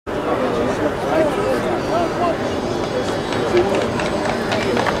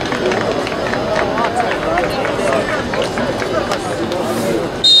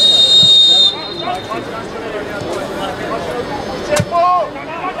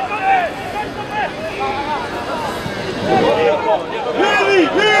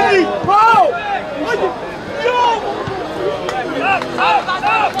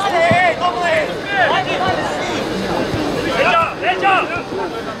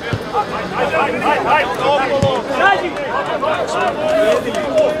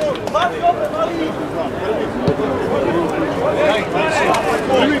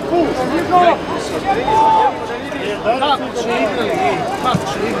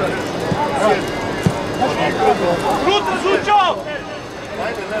Unutra, Zućo!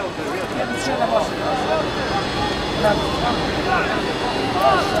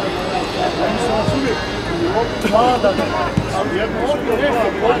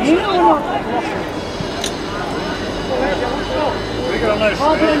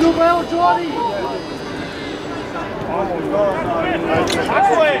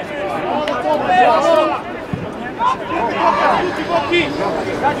 Tako je!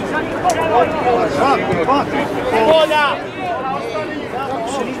 Polja!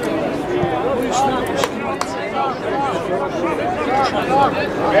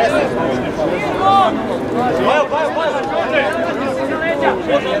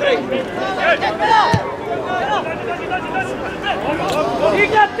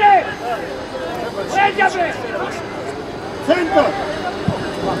 Igrate! Leđa bre! Centar!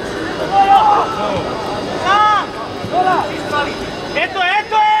 Eto,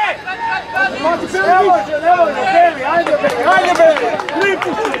 eto je! Ne može, Beli, ajde Beli!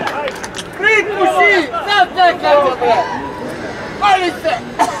 Pripuši! Pripuši! Sad čekajte bre! Pali se!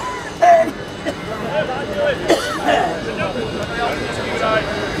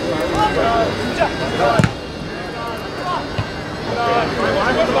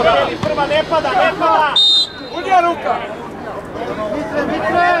 Prva ne pada, ne pada! Udja ruka!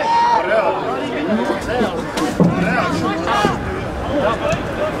 Mitre!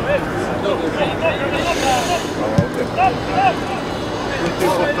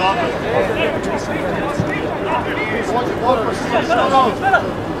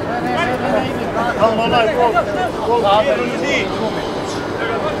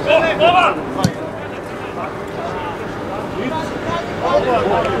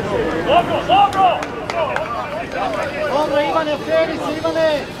 Dobro, Ivane, okrevi se,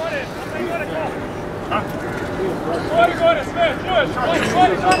 Ivane! Gori, gore, sve, čuješ!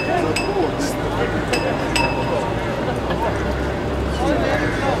 Gori!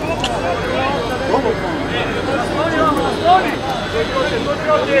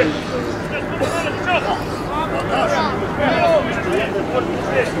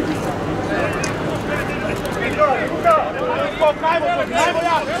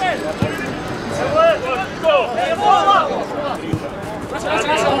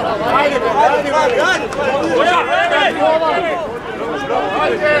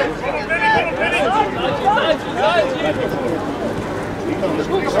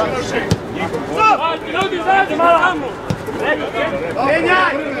 Ljudi, zajedno malo!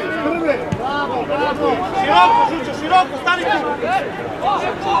 Menjaj! Široko, Žućo, široko, stani tu!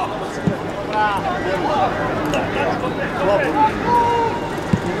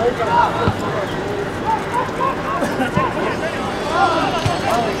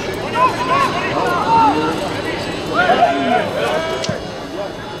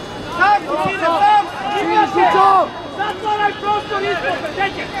 Tako, ide sam! Zatvoraj prostor ispod,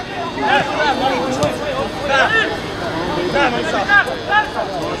 pređe!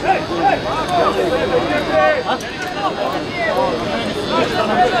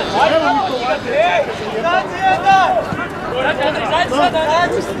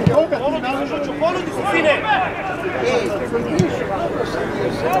 Ponudi se, sine!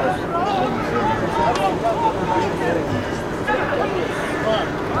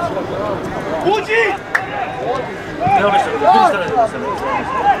 Uđi!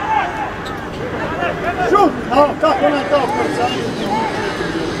 Šut! Kako nam to prvi?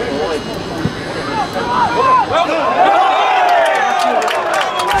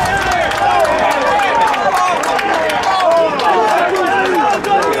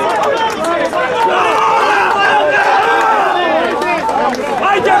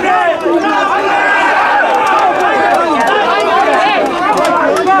 Ajde bre!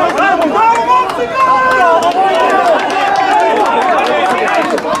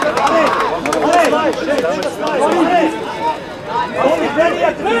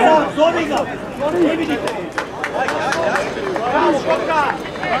 Zoni ga! Ne vidite! Šoka!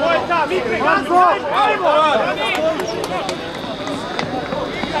 Ovo je ta, Mitre, gazu! Ajmo!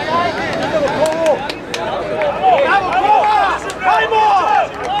 Bravo, Kova! Ajmo!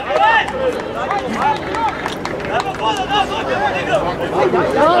 Ajmo, Kova, da,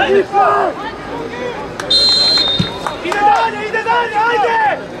 ide dalje, ajde!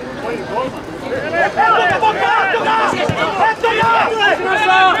 Eto ga, Boka, eto ga! Eto ga!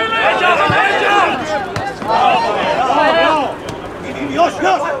 Još!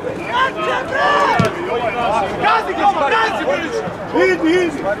 Gazi, Kova, gazi!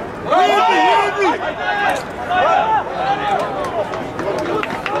 Idi! Bravo,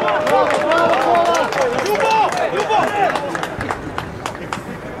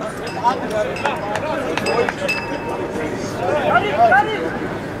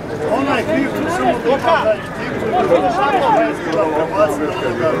 Onaj kriv tu samo dopada i kriv tu samo vajskila prebacila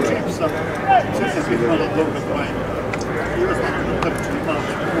toga čipsa. Sve se svi malo dobro pravi. I ostane da trči malo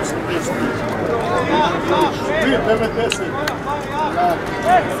 80. Prije 90.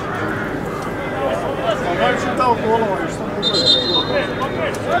 A najviše dao golova i što mu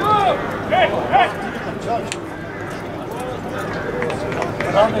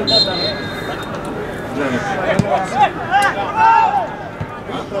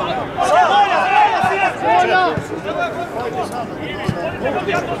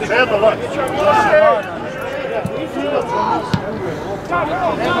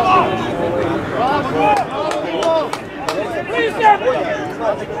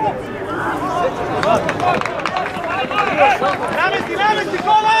Namesti,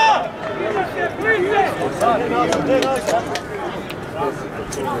 kola!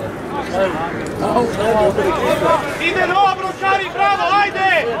 Ide nova Brončari, bravo,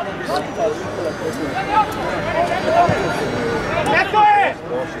 ajde! Eto je!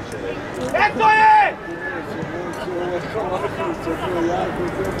 Eto je!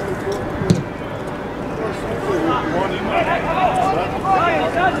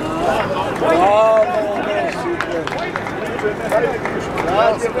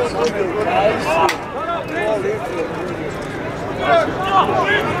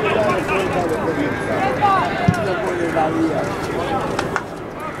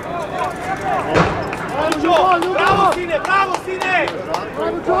 Bravo sine, bravo sine!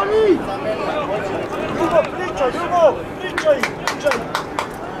 Bravo Johnny! Ljubo, pričaj!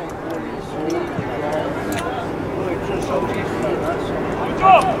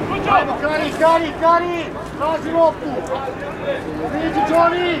 Ajmo, Kari! Traži loptu! Priđi,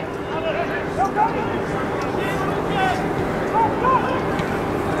 Johnny!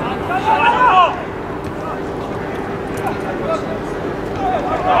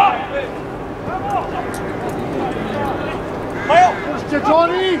 Pušće,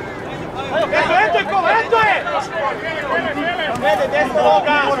 Johnny! Eto je kola, eto je! Ede, desna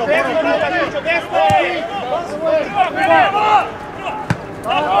noga, desna je!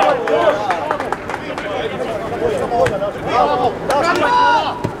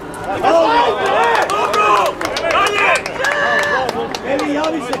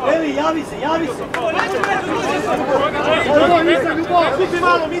 Javi se! Kupi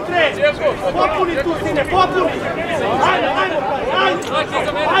malo, Mitre! Popuni tu, sine, popuni!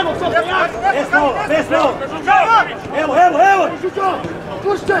 Ajmo, Sofija! Besno! Evo!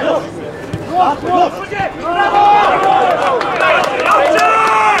 Pušte!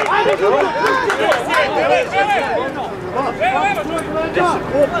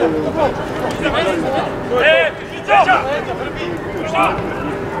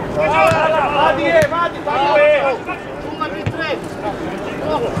 Vadi, tako je! Čuva Mitre!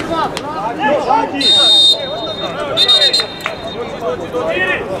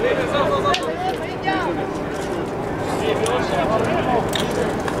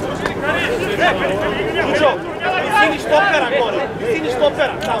 Visini štopera gore, visini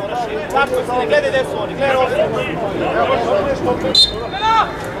štopera, tamo raši, tako se ne gledaj gde su oni, gledaj ovdje.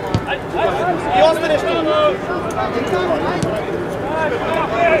 I ostaneš tu.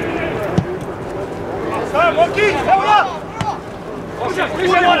 Stavim, Moki, evo ja!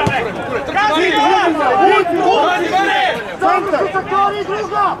 Priže mora, bre! Kazi, Centar!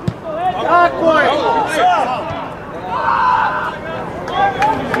 Druga! Tako je!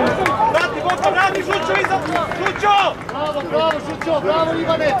 Vrati, Boka, vrati, Šućo iza! Šućo! Bravo, Šućo, bravo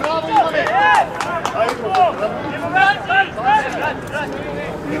Ivane!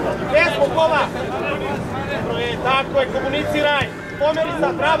 Desmo, kola! Tako je, komuniciraj! Pomeri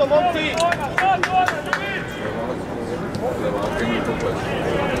sad, bravo, momci!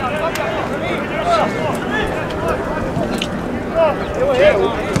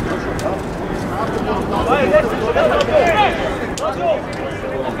 Evo!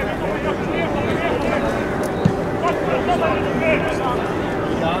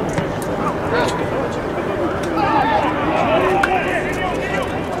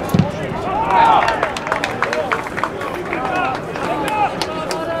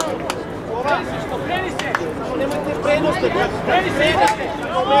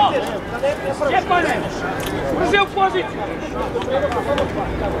 Brže u poziciju!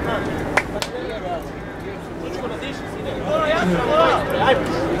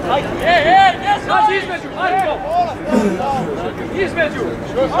 Kaži između, Marko! Između!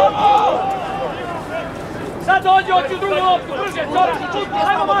 Sad dođi, hoću drugu loptu, brže, čuti,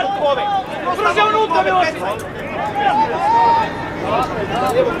 ajmo Marko ove. Brže unutra, Milošić.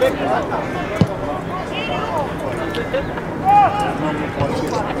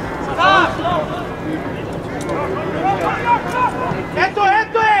 Eto je!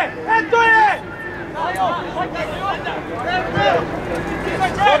 Eto je!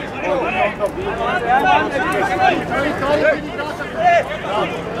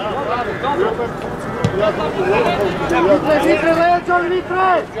 Mitre, leđo,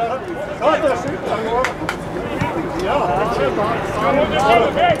 Mitre!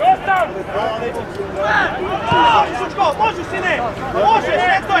 Šučko, možeš sine! Možeš,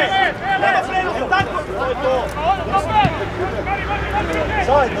 eto je! Nema prenosa, tako!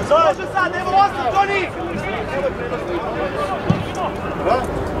 Zajedno! Može sad, evo osam, Toni!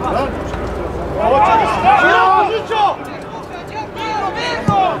 Široko, Šučo!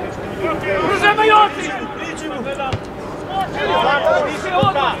 Pružemo Joci! Više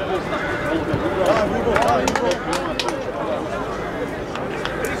oda!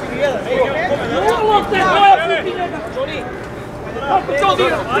 Ulovte, koja puti njega! Toni! Kako to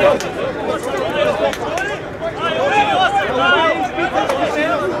dira?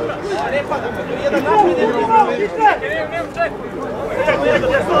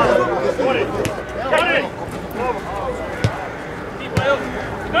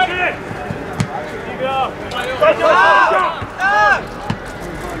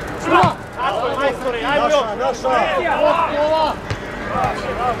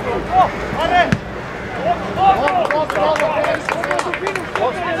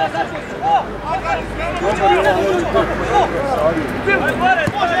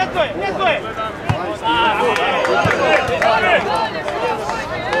 Može, eto je! Eto je!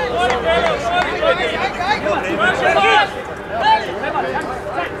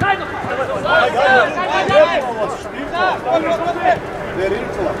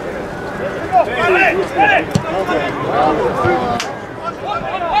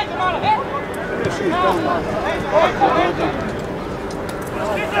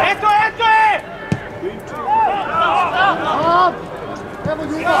 Evo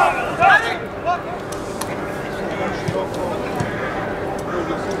Ljubav! Traži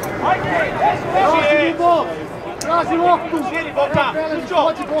Ljubav! Traži loptu! Širi Boka!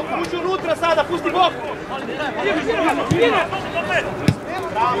 Uđi unutra sada, pusti Boku!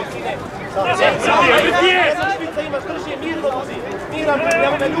 Bravo, sine! Špica imaš, drži je mirno, miran,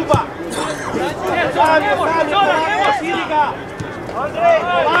 evo me Ljuba! Sami, širi ga!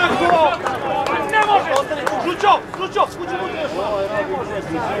 Lako! Ne može! Ostane tu, Žučo! Žučo! Uđi unutra još!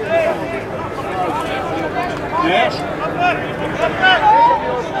 Neš?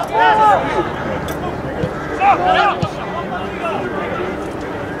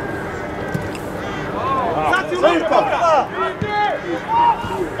 Sad si unutra, Boka!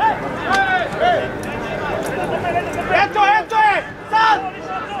 Eto je! Sad!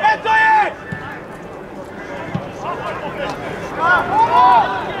 Eto je!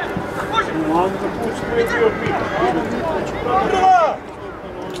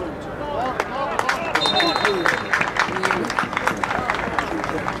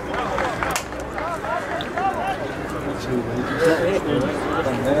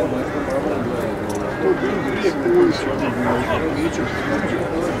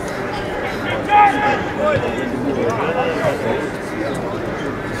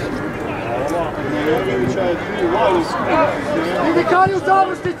 Ide Kari u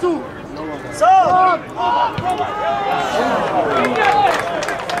završnicu! Sad!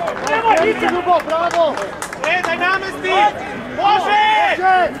 Ide Ljubav, bravo! Daj namesti! Može!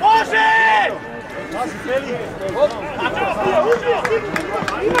 Može!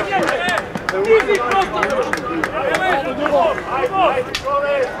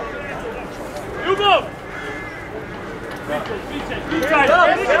 Ljubov!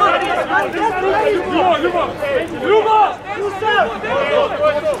 Ljubov!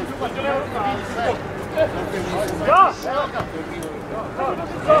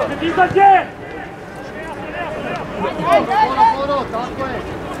 Izađe! Tako je!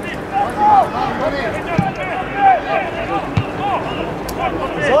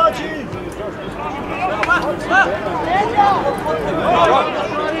 Zađi!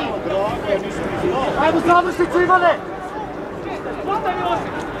 Ajmo završnicu, Ivane! Tu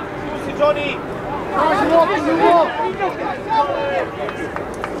si, Johnny! Traži loptu, Ljubav!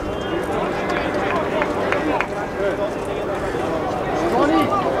 Johnny!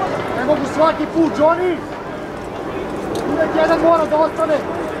 Ne mogu svaki put, Johnny! Uvijek jedan mora da ostane!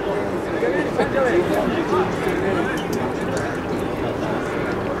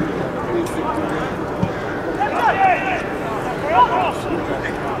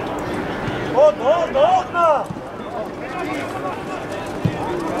 Odmah!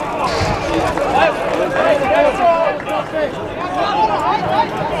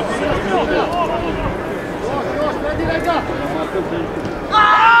 Još, ne diraj ga!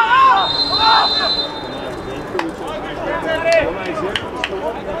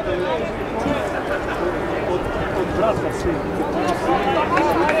 Od brata svi.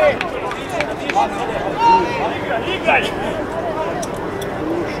 Igraj!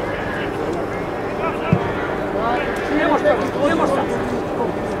 Не možda.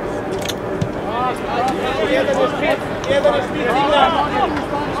 Jedan je špic igra.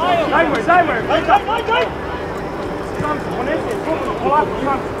 Daj moj. Sam se ponesi, polako,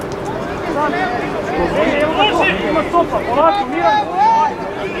 sam. Ima stopa, polako, miran.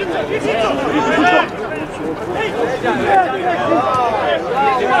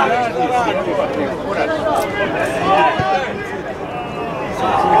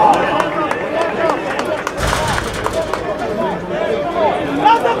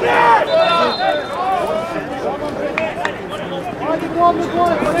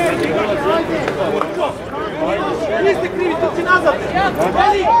 Niste krivi, to si nazad!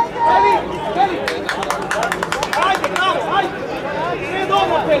 Veli! Ajde, bravo, ajde! Sve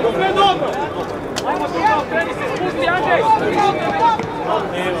dobro, Pelo, sve dobro! Ajmo tu kao kreni se, spusti, Andrej!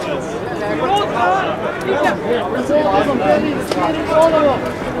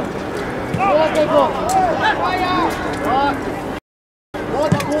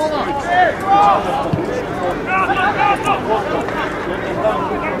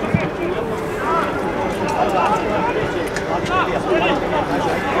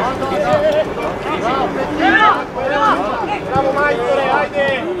 Bravo majstore,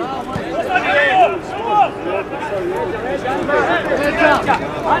 ajde!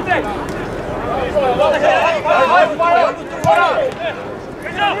 Andrej!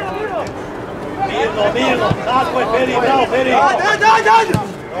 Mirno, tako je, Peri, bravo, Peri! Ajde!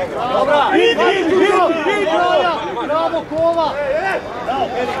 Dobra! Idi! Bravo, Kova! Bravo,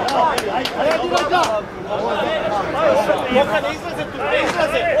 Peri, ajde! Joka ne izlaze tu, ne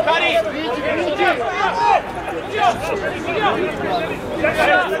izlaze! Kari!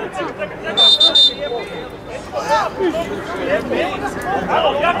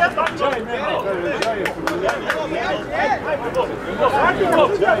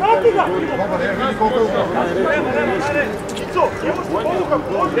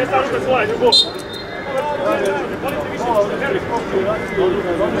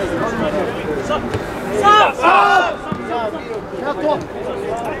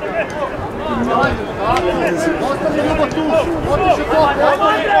 Ostavi ljubav tu, otiše to,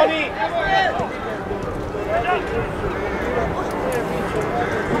 ostavi!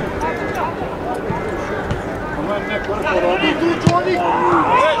 Idi tu, Johnny!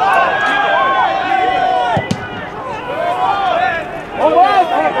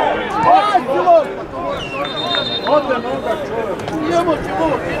 Ode noga čovjek! Idemo,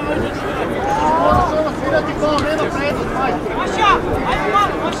 moraš ono svirati kao nema prednost, majstor! Maša! Ajde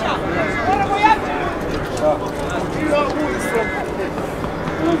malo, Maša! Moramo jače! Ja ulisom!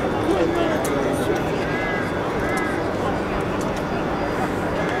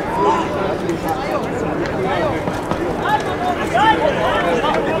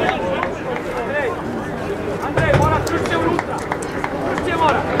 Andrej, mora čušće unutra! Čušće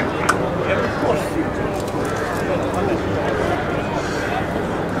mora!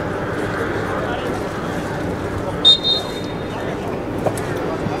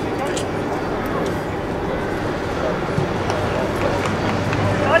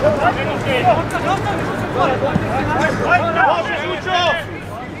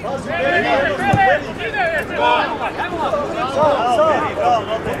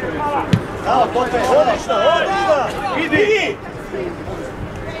 Idi!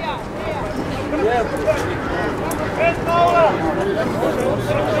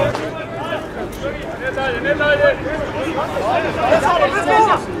 Ne dalje!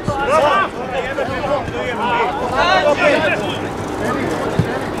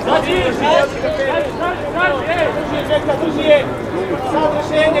 Drži je! Sad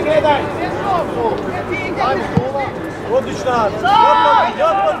rešenje, gledaj! Odlična!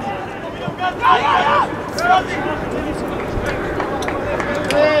 Tari!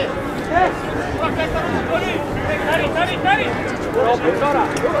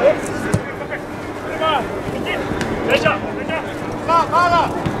 Veća! Mala!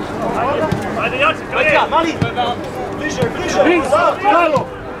 Ajde, jači, krije! Mali! Bliže! Malo!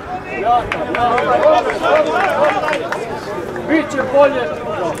 Biće bolje!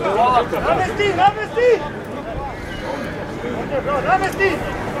 Namesti! Namesti!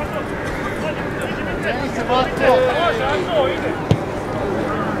 Meni se Batko!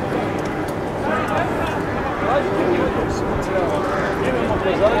 Idemo po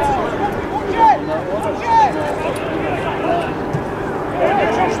zalici.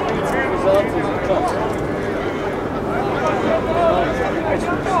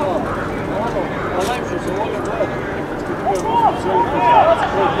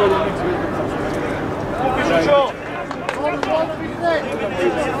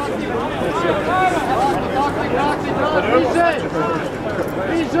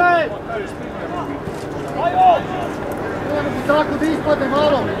 Bliže! Tako da ispadne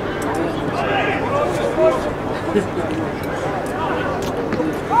malo.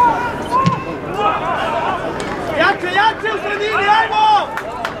 Jače u sredini, ajmo!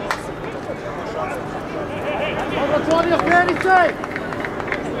 Dobro čovio, kreni se!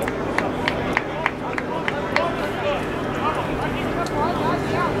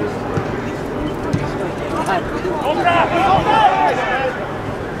 Dobra!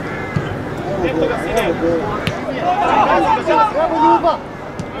 Eto ga sine! Evo Ljuba!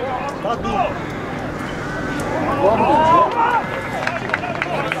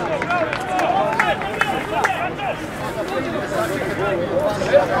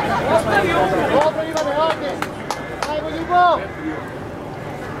 Dobro Ivane, ajde! Ajmo Ljubo!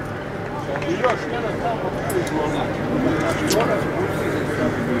 I još jedan tamo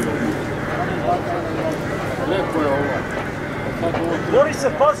lepo je ovo. Bori se,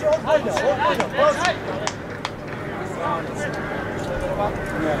 pazi, odmanja, pazi!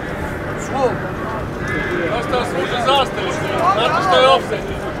 Svog! Znaš šta služi zastavište? Znate što je offset?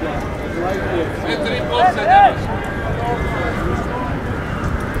 2-3 offset nemaš.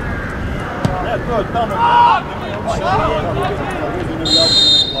 Ne, to je tamo.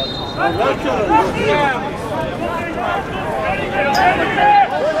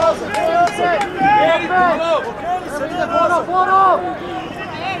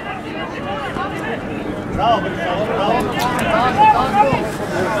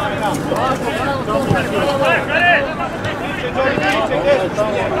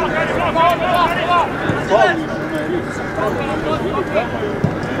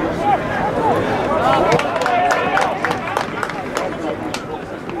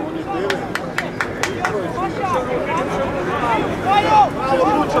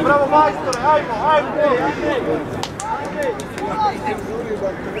 Bravo majstore, ajmo!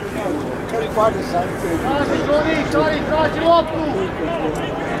 Traži loptu!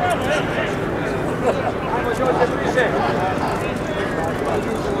 Ajmo Đorđe, bliže!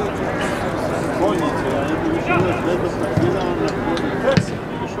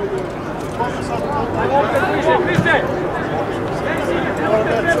 Ajmo opet bliže! Nemoj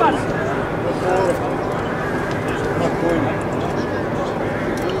te trebaš!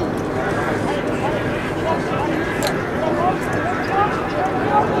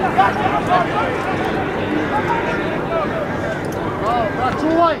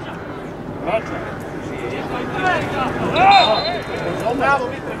 Čuvaj! Bravo,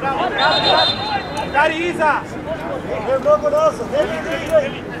 Mitre, bravo! Dari iza! Ne, mnogo nazad, ne igraj!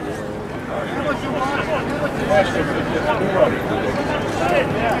 Nemoj se umarati,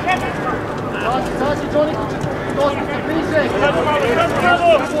 Sači, Đoniku, dosta se bliže!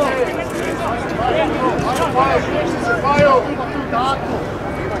 Pajo! Tako!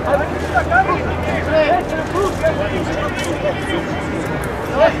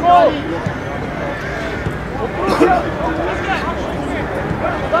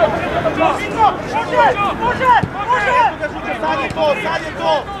 Sad je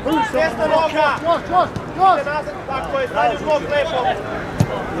to! Desna noga! Još! Tako je, sad je skok lepo!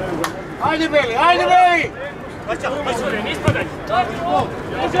 Ajde Beli, ajde Beli! Ispadaj!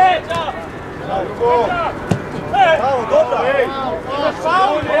 Može! Bravo, dobro! Imaš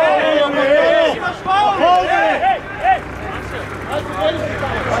faul! Imaš faul!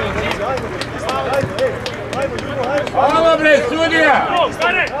 Hvala bre, sudija!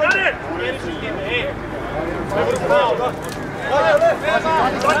 Stane!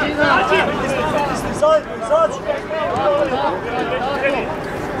 Izađi!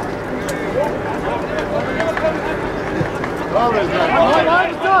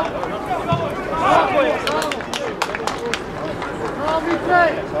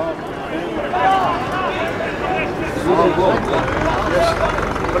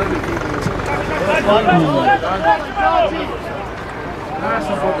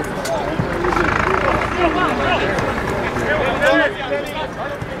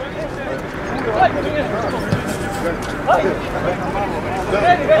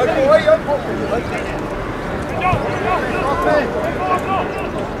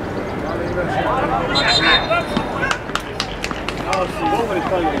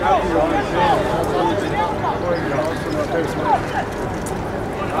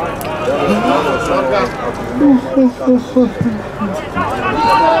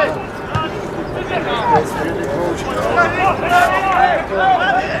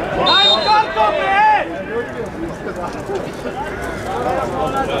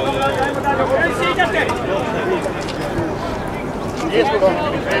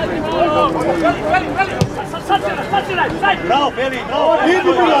 Bravo, Feli, bravo! Vidi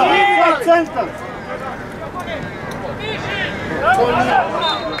bila, vidi centar!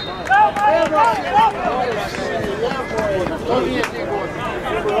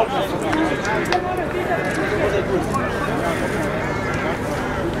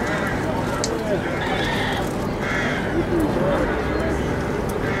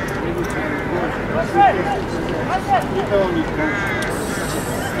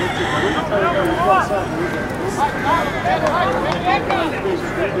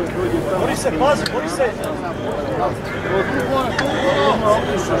 Bori se, pazi, bori se!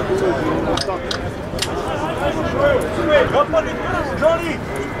 Otpadni, Johnny!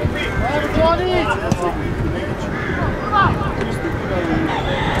 Johnny!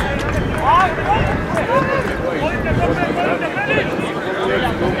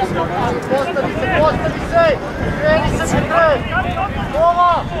 Postavi se! Kreni se Mitre!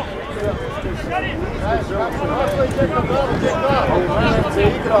 Ova! Se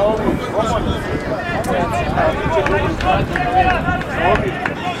igra ovim.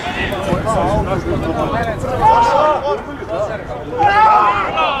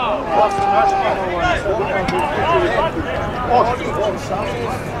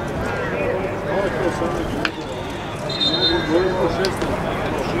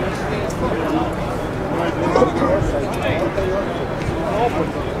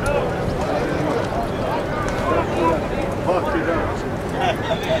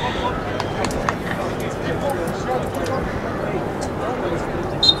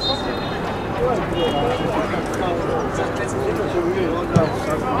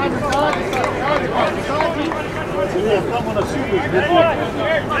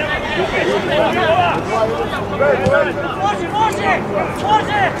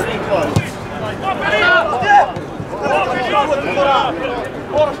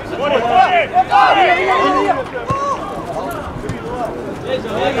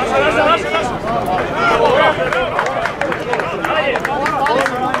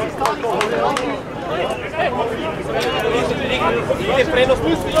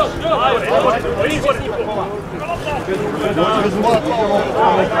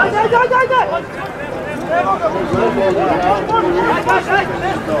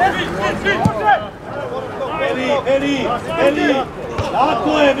 Eli,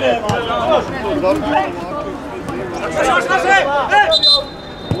 tako je bre,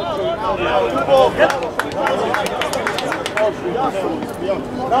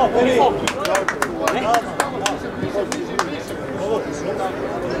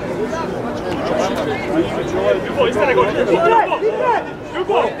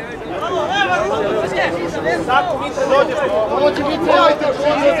 Dođi Mitre, ajde!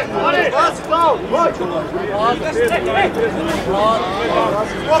 Baci glavu!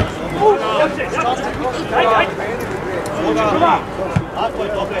 Tako je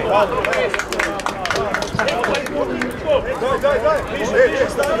dobre,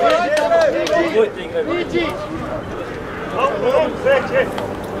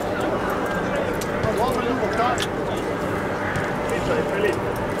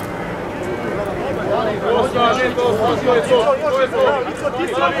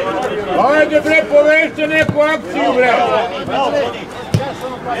 Ajde bre, povežite neku akciju bre!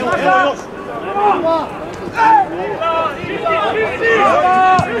 Evo još!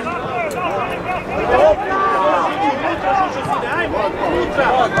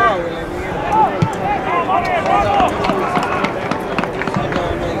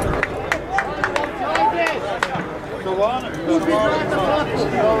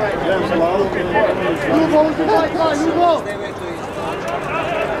 Ljubo, uzimaj dva, Ljubo!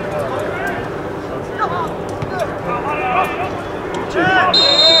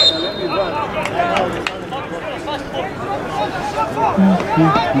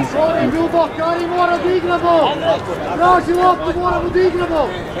 Sorry, Ljubo, Kari mora da igramo! Traži loptu, moramo da igramo!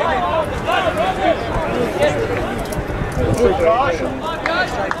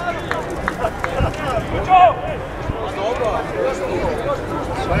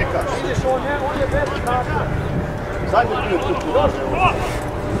 Zadnji put tu.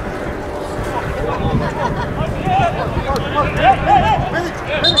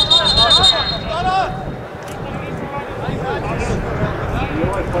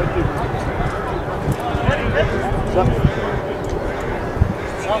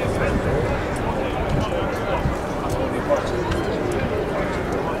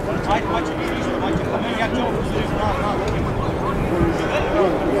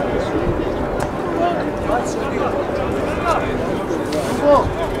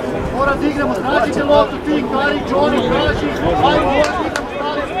 Mora da igramo, značite loptu ti, Karić, oni, Kaži, ajmo, mora da igramo,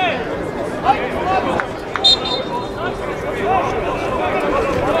 stavimo.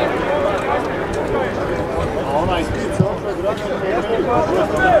 A onaj spica opet građana ja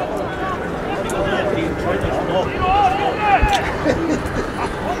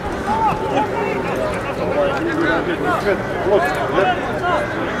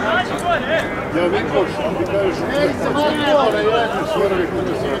vidim što ti kažeš,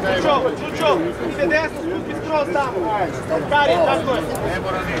 Čučo, ide desno, skupi skroz tamo. Kari, tako je. ne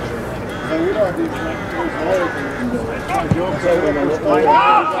mora ništa. Da uradiš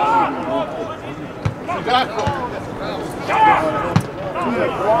kako?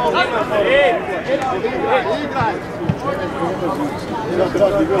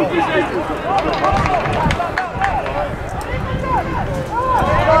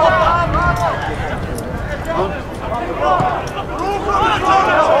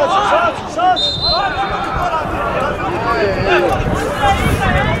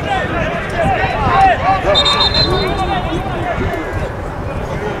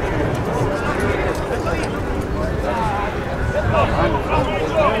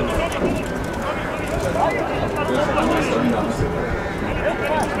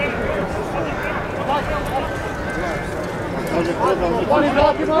 Oni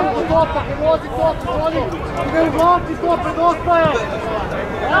vrati malo do topa, ne vozi topu, oni ne uvlači to, predostaje. Oni!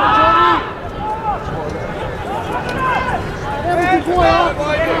 Evo ti boja!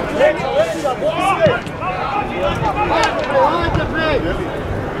 Ajde bre!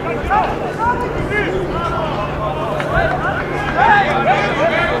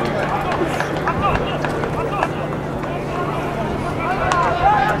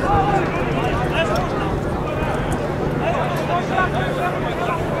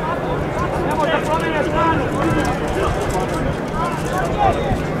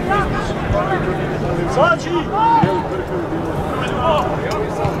 Sači!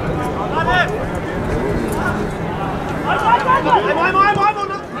 Ajmo!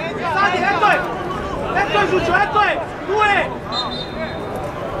 Sadi, eto je! Eto je, Žučo, eto je! Tu je!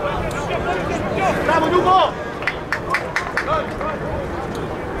 Bravo, Ljubo!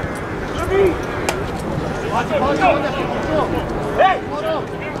 Ej!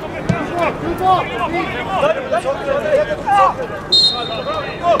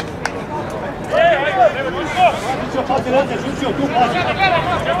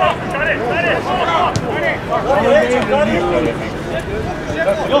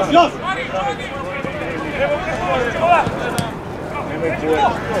 Još!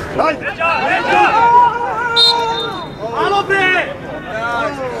 Alo bre!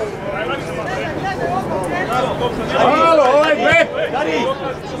 Alo, ovaj bre!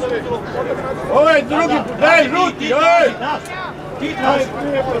 Ovaj drugi, daj žuti, oj!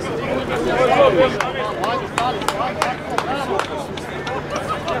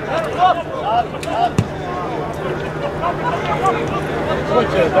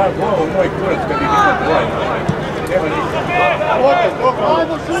 Hoće da gol moj kurac kad ih ima dvoje. Nema ništa.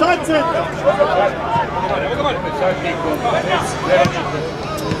 Sad centar! Sad nikom,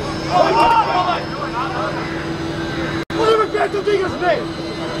 Možemo petom da igraš, ne!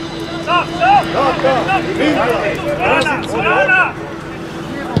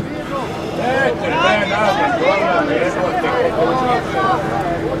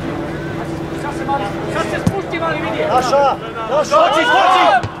 Sad se spusti mali vidi. Naša! Skoči!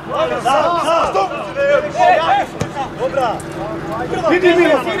 Dobra! Vidi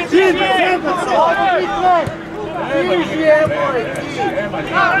Milo! Vidi! Centar se!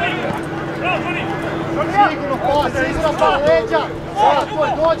 Sigurno pas, sigurno pa leđa! Tvoj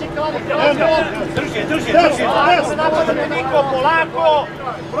dođi Kali, Drži! Niko, polako!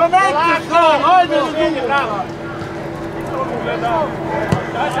 Polako! Ajde, Ljubo!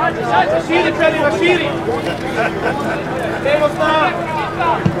 Širi, Perina, širi! Evo zna!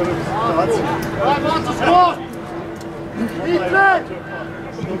 Daj, Maco, skor! Mitre!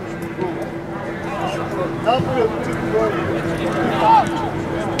 Zači!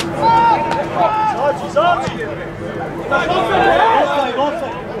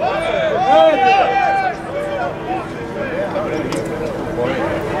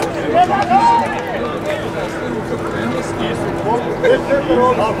 Prenosti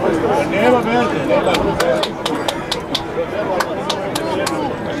Nema veze, nema veze.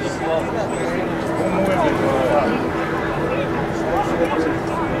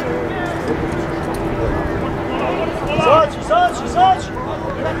 Izađi!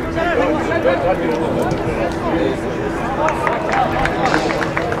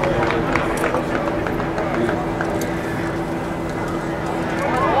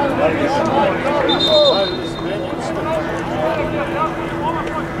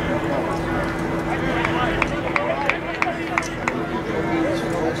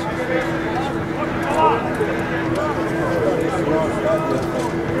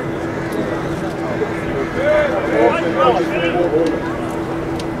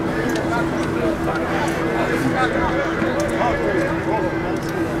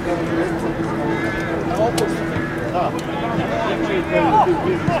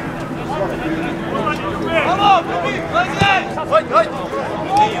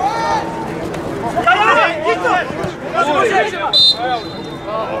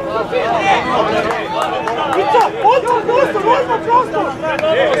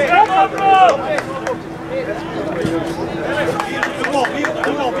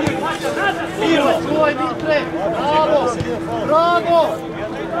 Bravo!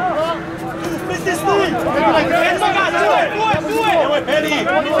 Pritisni!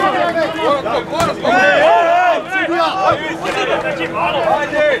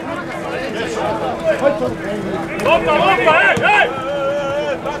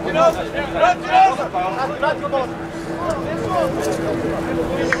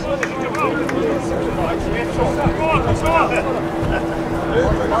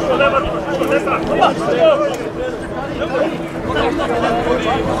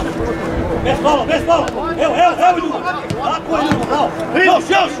 Bez malo! Evo ljudi! Tako je ljudi, bravo! Još!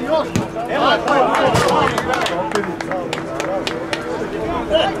 Evo!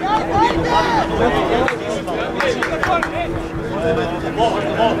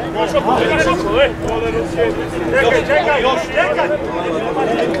 Čekaj!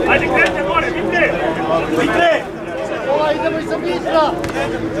 Ajde, krenite gore, Mitre! Idemo iza Mitra!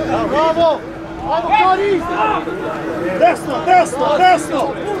 Bravo! Ajmo, Karishć! Desno!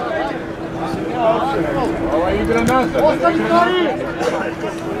 Ova igra nazad. Ostani Karishć!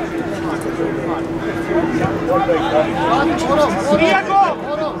 Nije go!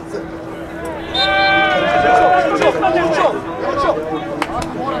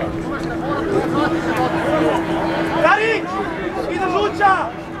 Karishć! Ide žuća!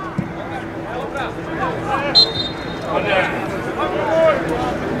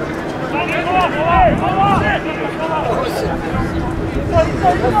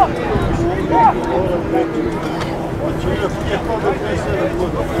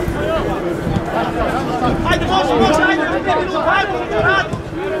 Ajde, može, ajde, radi!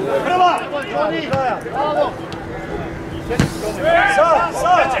 Prva! Bravo!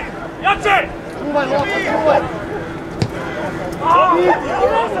 Sad! Jače! Čuvaj!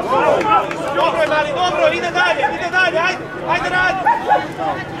 Dobro je, Mali, dobro, ide dalje, ajde radi!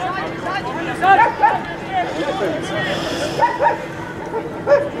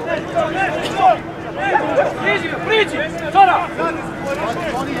 Priđi! Zora!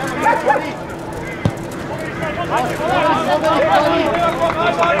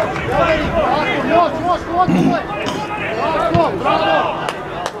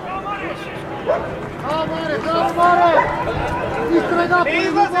 Bravo, Mare!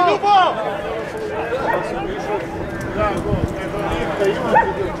 Izlazi, Ljubo!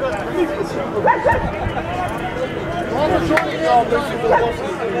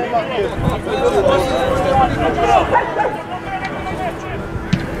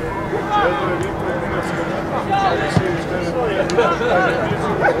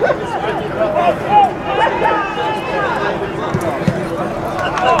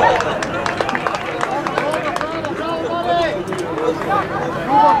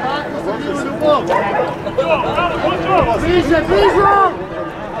 Bliže!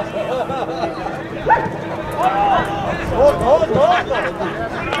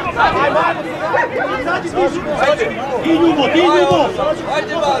 Ti Ljubo!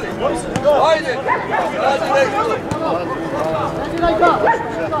 Ajde, Mali! Ajde!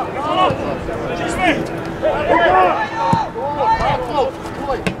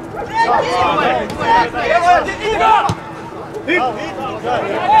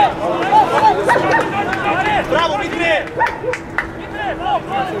 Bravo, Mitre!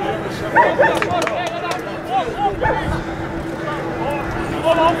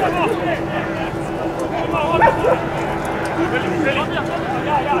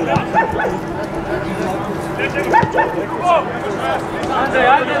 Andrej,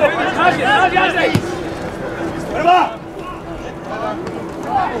 ajde, snaži, Andrej! Prva!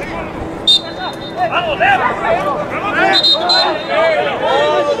 Alo, levo!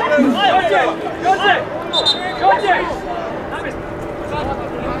 Jođe!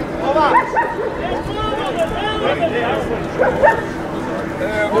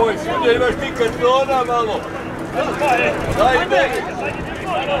 Moj sudje, imaš ti kartona malo. Daj me!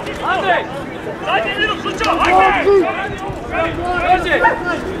 Andrej! Dajte jedinu slučao, ajde! Jođe!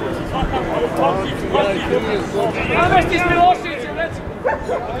 Namesti s Miloševićem, reci!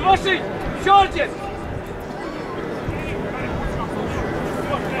 Milošević! Đorđe!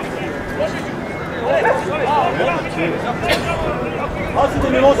 Pasite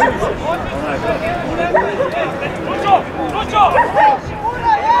Miloševića!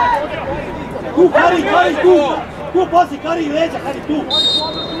 Tu, Kari, tu! Tu, pasi, Kari, leđa, Kari, tu!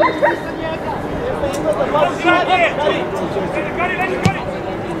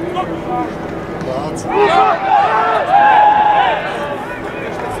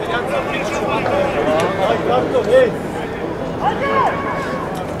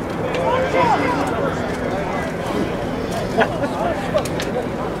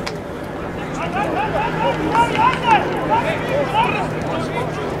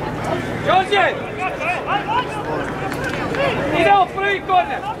 Jođe! Idemo prvi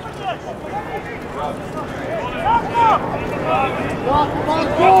korner!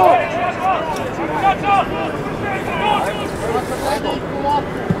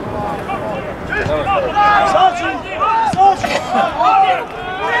 Sači! Sači!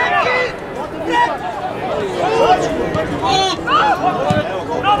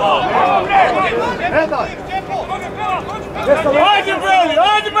 Ajde, Beli!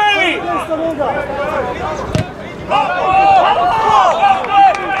 Ajde, Beli!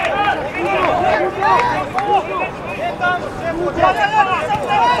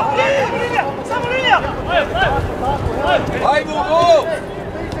 Samo linija! Ajde u gol!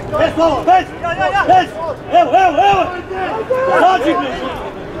 Bez malo, bez! Bez! Evo! Sači!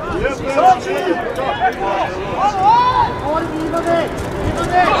 Sači!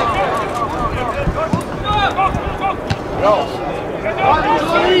 Bravo!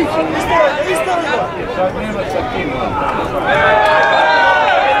 Sad nema sa tim.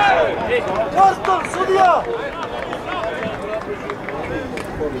 Karton, sudija!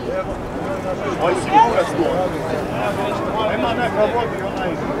 Aj si kurac tu. Ima neka vodi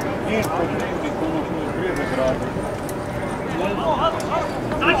onaj ispod negdje ono što je prije grada.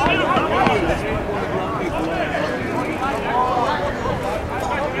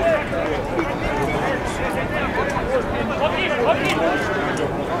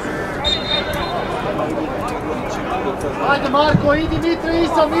 Ajde Marko, idi Mitre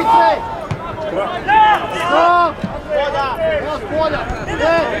iza, Mitre! Stop! Polja!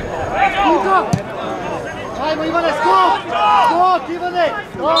 Kuka! Ajmo Ivane, skok! Skok Ivane!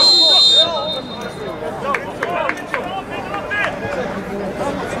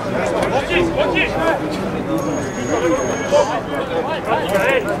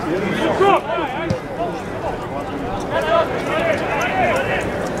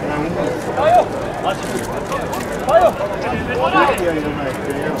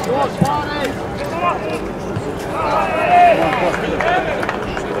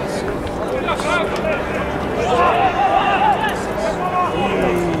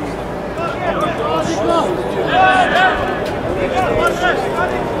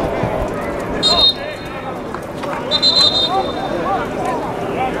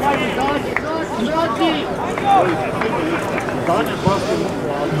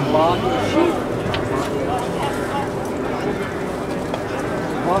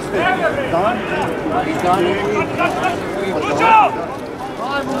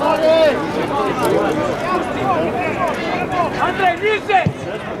 Andrej, niže!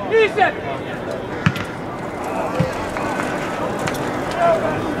 Niže!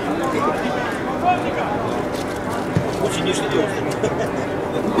 Kući ništa dio.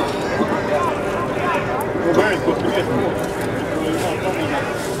 Problem kod prijetno.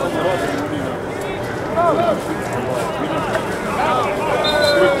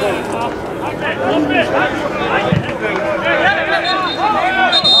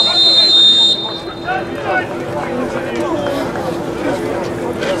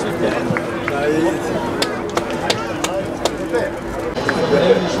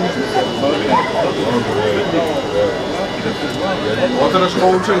 Otaraš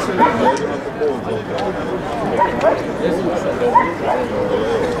poučaj se.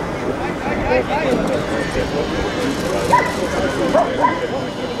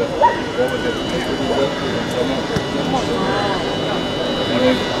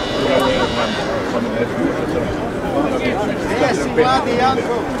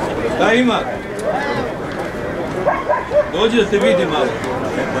 Da ima? Dođi da te vidi malo.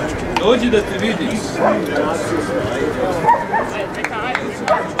 Dođi da te vidi.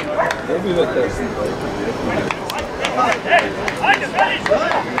 Dobivate. Ajde,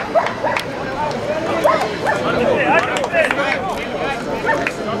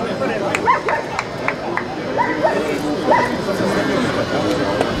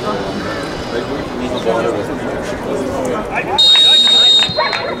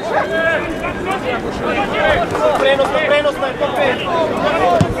 prenosno je to pet.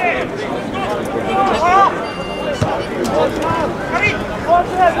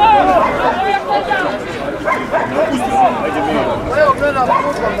 Evo gledam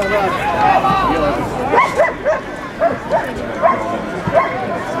fudbal da radi.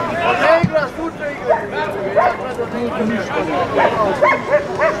 Ne igra, slučaj igra. Ja gledam da igra ništa.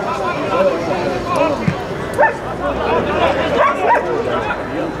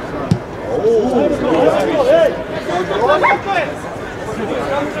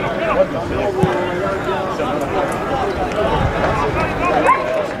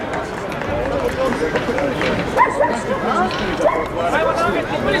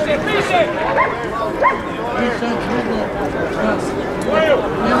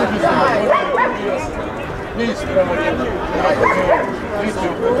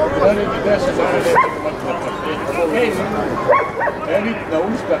 Elitna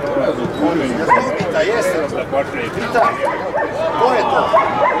ustanova za tvore i Pita, jeste. Pita, ko je to?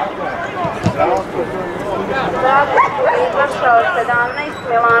 Radnički je izašao 17,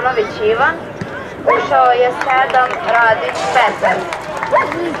 Milanović Ivan, ušao je 7, Radić Petar.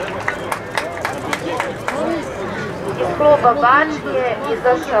 Iz kluba Bačke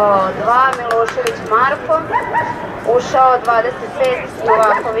izašao 2, Milošević Marko, ušao 25,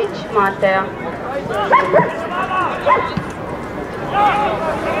 Novaković Mateja.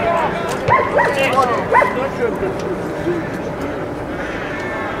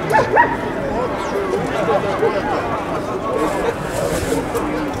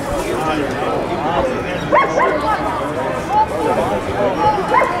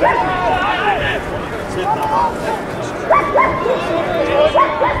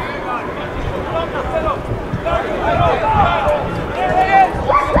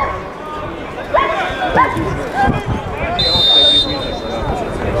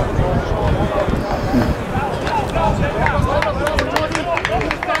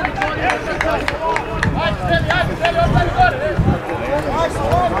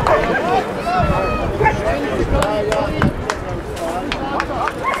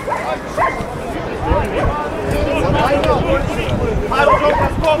 Ajmo Čonka,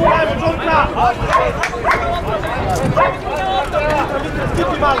 skop, ajmo Čonka!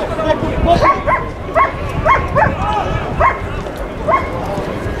 Skipi malo,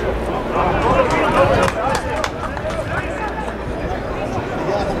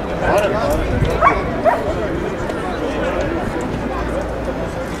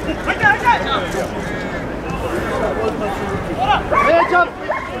 Leđa!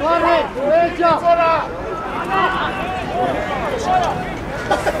 Mare! Leđa!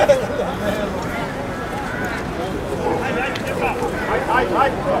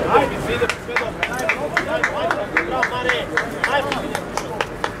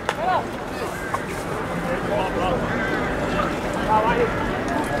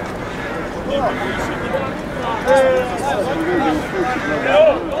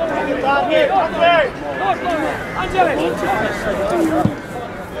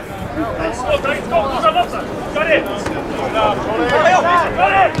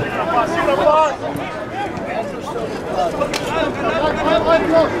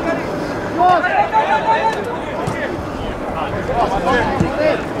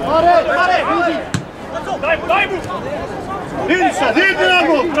 Vidi sad, idi na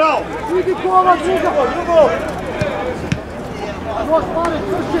gol, bravo! Vidi kola, drugo! Još Mare,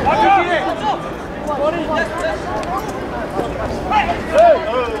 trči!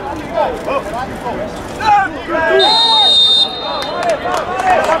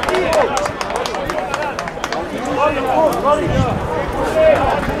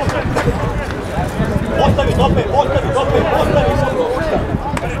 Ostavi dope, ostavi!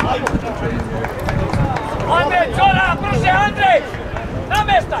 Andrej, Čora, brže, Andrej!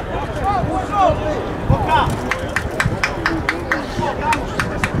 Namestaj! Koka!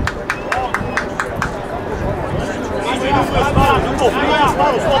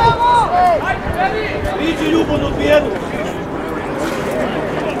 Staro, jednu.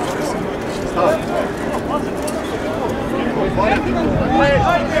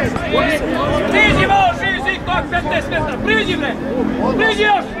 Priđi malo, živi, tak 15 metra, priđi bre! Priđi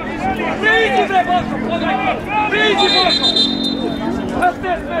još! Priđi bre, Boško, priđi Boško!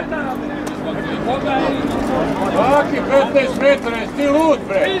 15 metara! Svaki 15 metara, jesi ti lud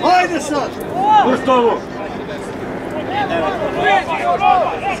bre? Ajde sad! Pušta ovo!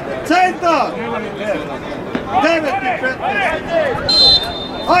 Centar! 9 i 15!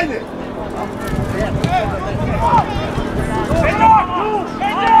 Ajde!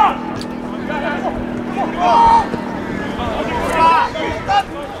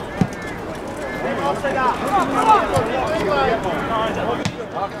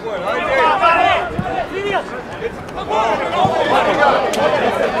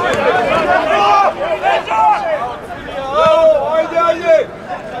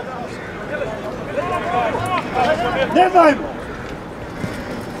 Ne dajmo!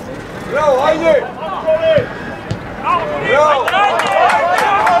 Bravo, ajde! Bravo!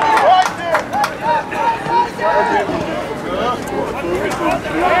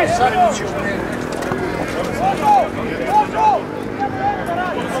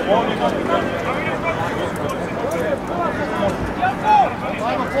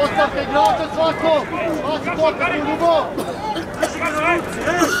 Ajmo, postavite igrače svako! Svaki potpuno u drugo!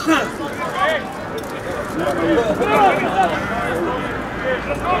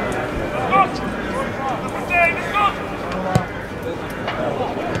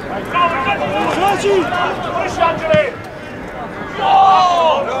 Znači! Vrši, Anđele!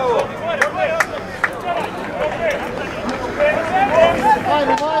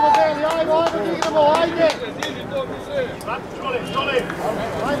 Ajmo, Deli, ajmo, igramo, ajde!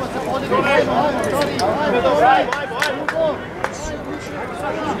 Ajmo se odigramo, ajmo, Čori, ajmo, dobro, ajmo!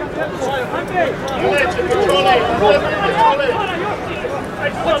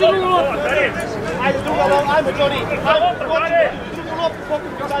 Ajde, druga lopta, ajmo, Johnny! Drugu loptu,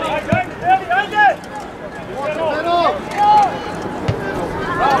 pokupi, Čari! Ajde!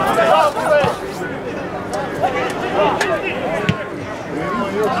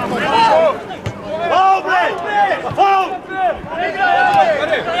 Faul, bre! Faul!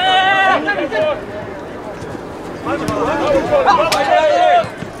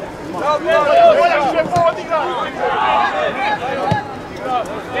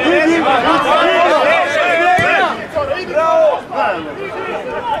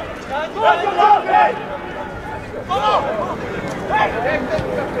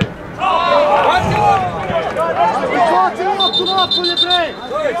 Izbaci loptu napolje, bre!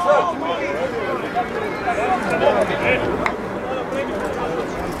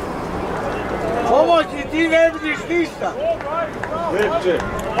 Pomoćni, ti ne vidiš ništa!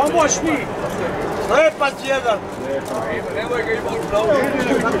 Pomoćni! Slepac jedan! Nemoj ga imati na ovu.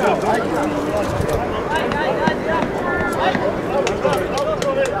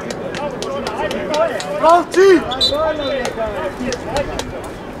 Pravci!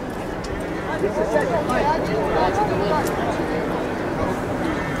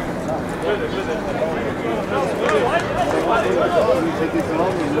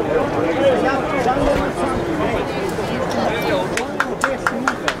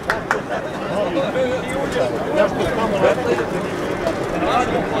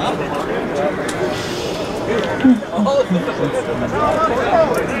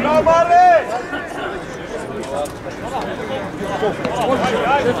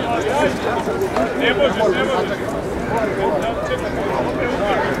 Ne može.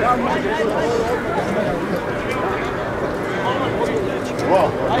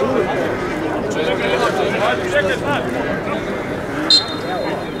 Čekaj, znam.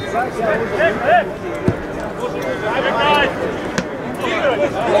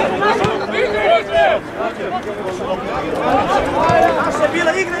 Naše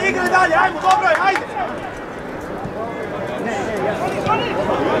bile igre dalje, ajmo, dobro je, ajde!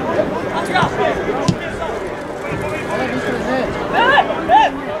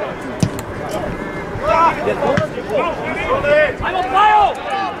 Ajmo, Pajo!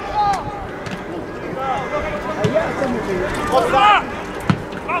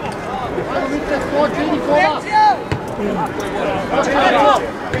 Ajmo, Mitre, skoči, Nikola!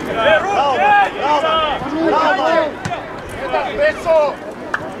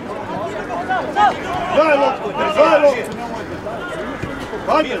 Daj loptu!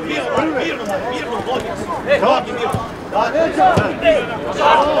 Ajde, Mirno, vodi. Vodi, mirno.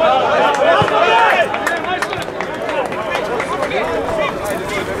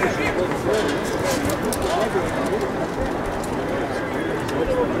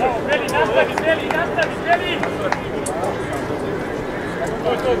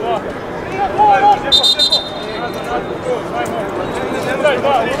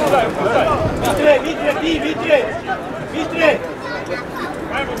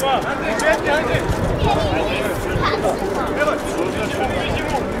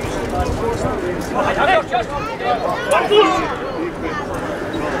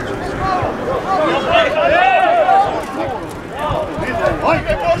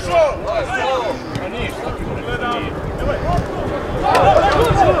 Ajde, pošlo!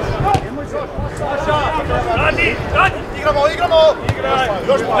 Radi! Igramo!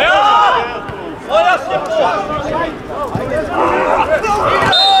 Još pa! Moja se po!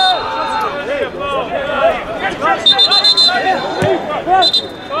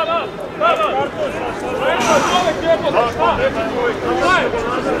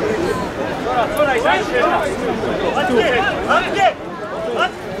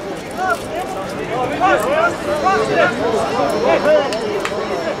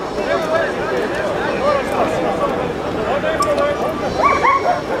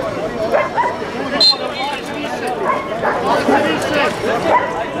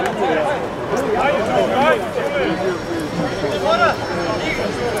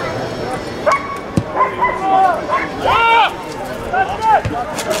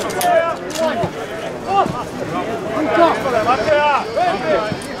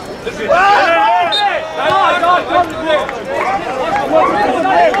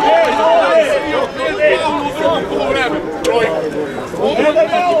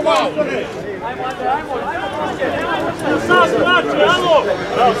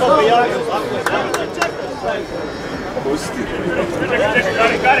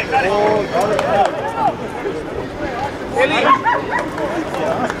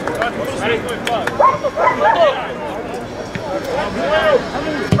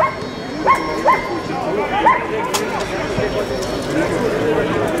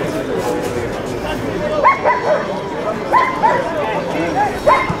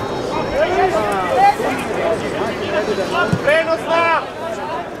 Prenosna!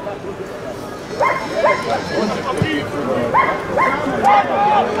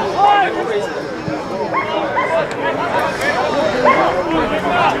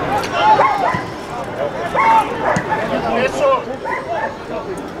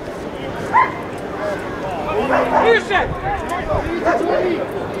 Više!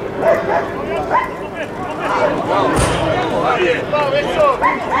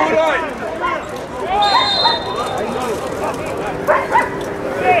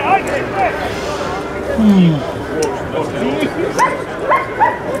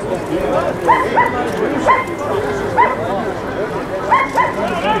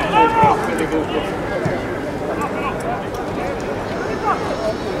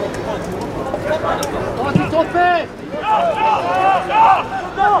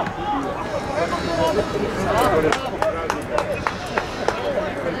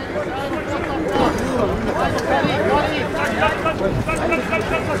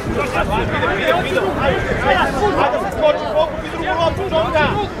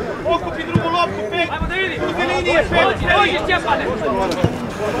 Okupi drugu loptu, pet, druge linije, pet, Dođi, Stjepane!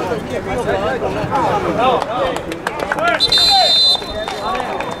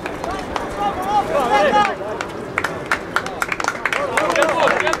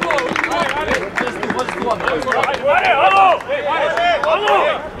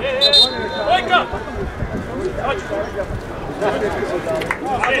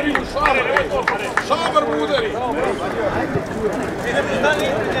 Šabar mu udari!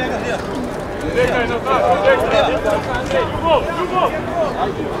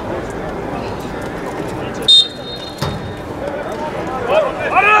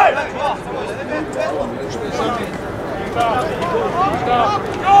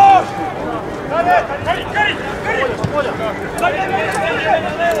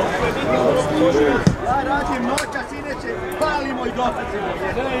 Ja radim noćas, inače palimo i dopacimo.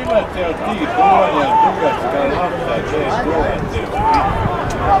 Sve imate od tih bojanja, dugačka lopta, gdje gledate.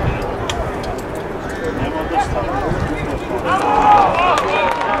 Nemo da stavimo.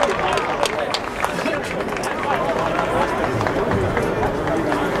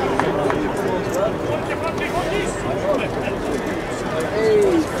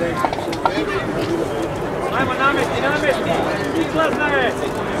 Ajmo, namesti! Izlazna je!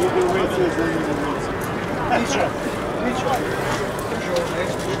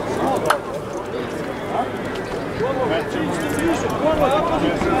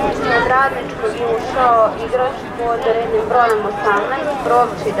 Od Radničkog je ušao igrač pod rednim brojem 18,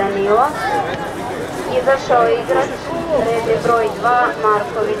 Probči Danilo. Izašao igrač Red je broj 2,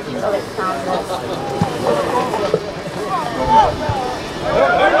 Marković Aleksandar.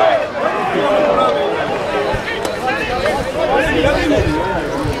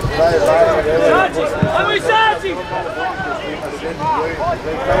 Ajmo izaći!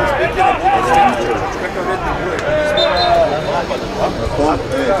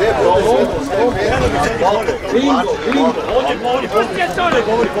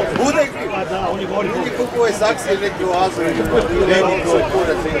 Vidi kako je saksije neki oazu.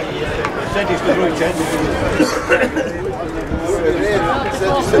 Sedište broj 4.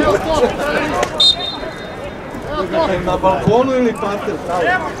 Na balkonu ili parter?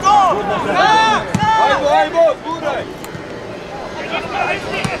 Ajmo, guraj!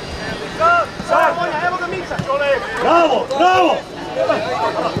 Evo ga Mica! Bravo, bravo!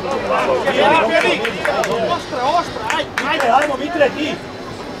 Oštra, ajmo Mitre, ti!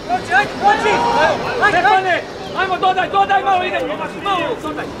 Stefane, ajmo dodaj malo, ide, malo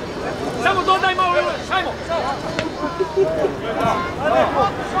dodaj. Samo dodaj malo, ajmo.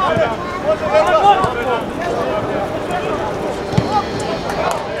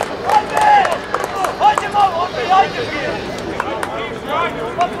 Ajde malo, ajde.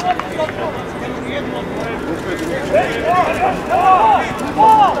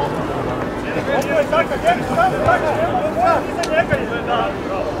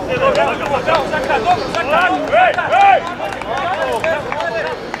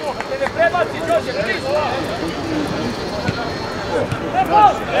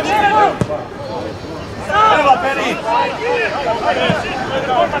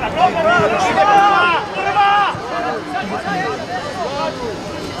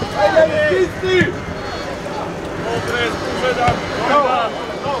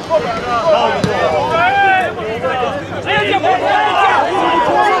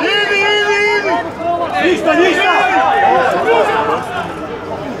 Ništa, ništa!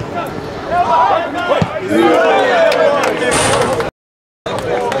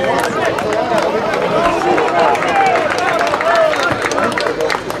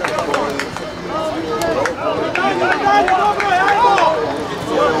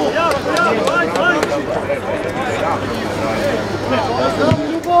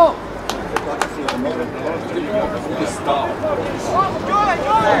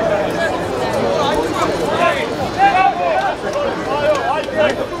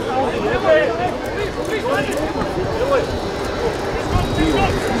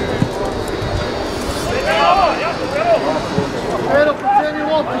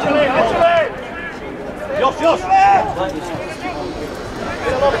 Još!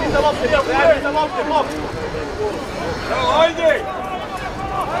 Ajde!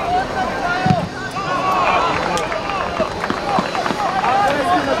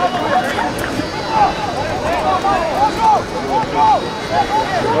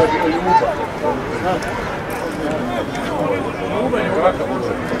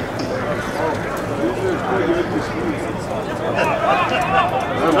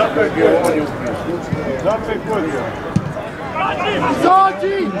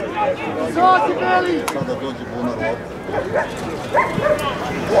 Izađi, Beli! Sada dođe Bunar ovdje.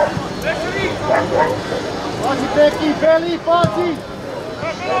 Pazi, Beki, Beli, pazi!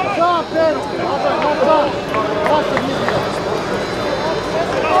 Sam, Pero!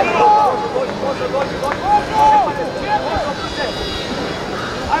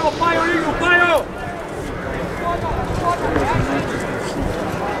 Ajmo, Pajo, igru, Pajo!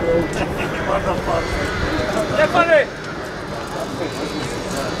 Stefane!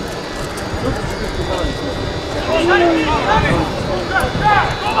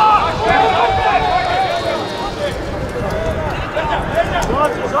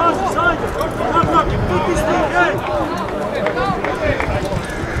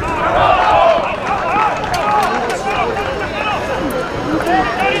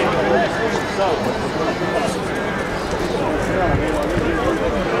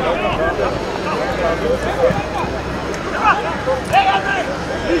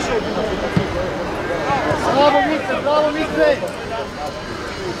 Bravo, Mitre!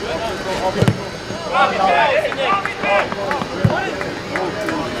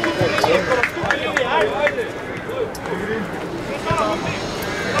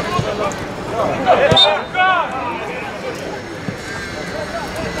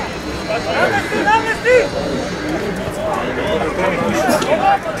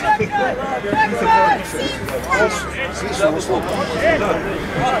 Svi su usluga.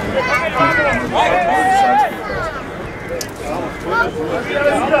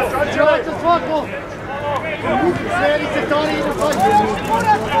 Čovječe svako! Sredi se, Toni, idu svaki!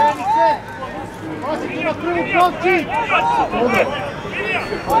 Sredi se! Pasite na prvu plovci!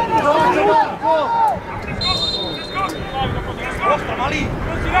 Ostra, mali!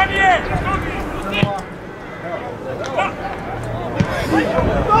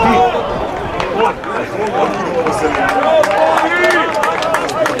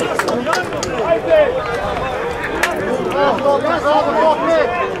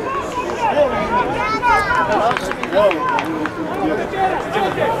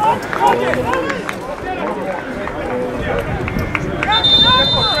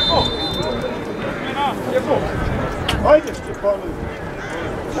 Ajde Šćepanović!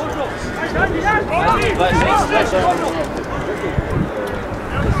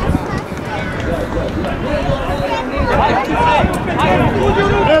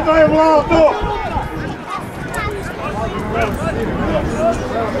 Ne daj Vlado!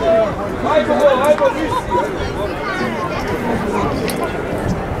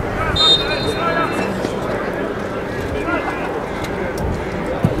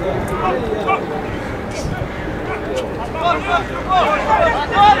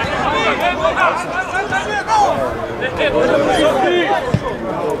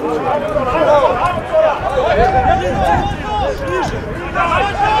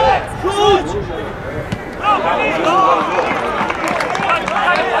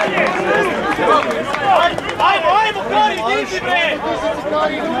 Ajmo, Ajmo, Kari, diži bre!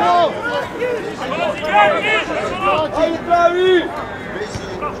 Ajde pravi!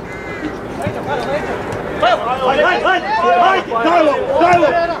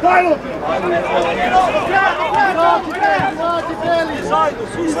 Dajlo!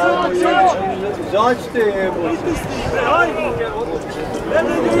 Izađite jebo!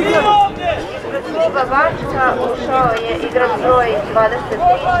 OFK Bачка ušao je igrač broj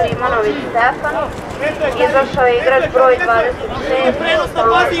 23 Šimonović Stefan, izašao je igrač broj 26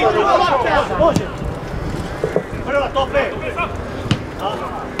 Palović. Prva tope!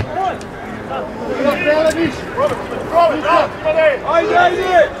 Ajde!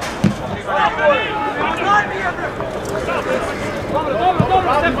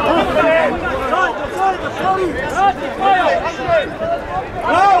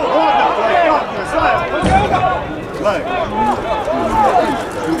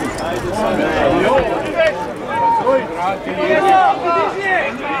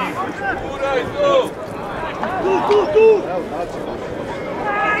 Tu!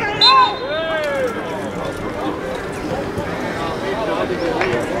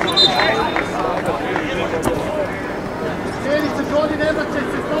 Sjedi se, Đoni, ne vraćaj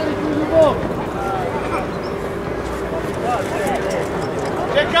se, stani tu ljubov!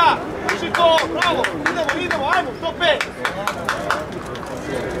 Čeka! Uši to! Bravo! Idemo! Ajmo! Top 5!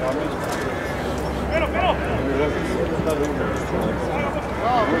 Pero!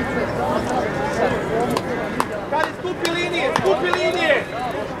 Kadi, skupi linije!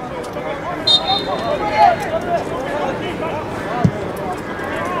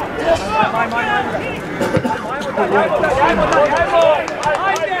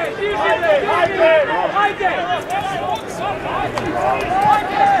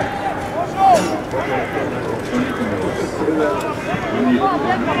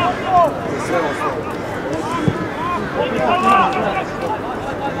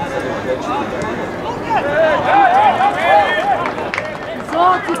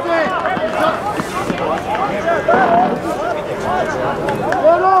 Izvacite!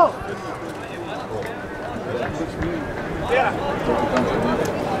 Pero!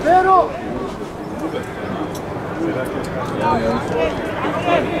 Pero!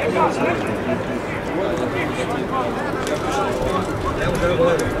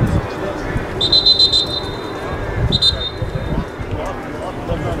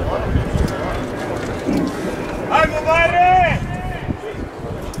 Ajmo, Vajre!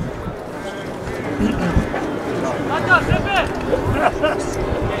 Naka, sebe!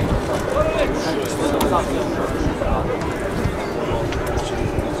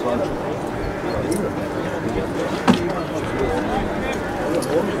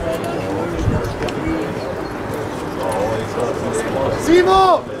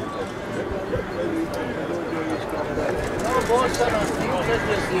 Simo!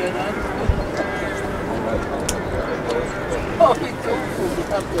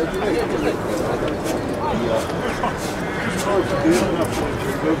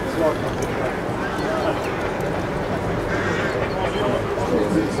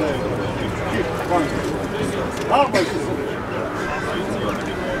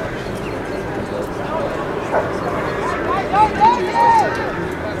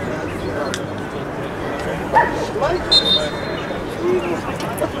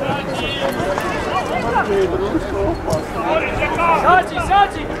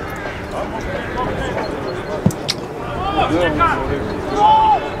 baci! Čeka!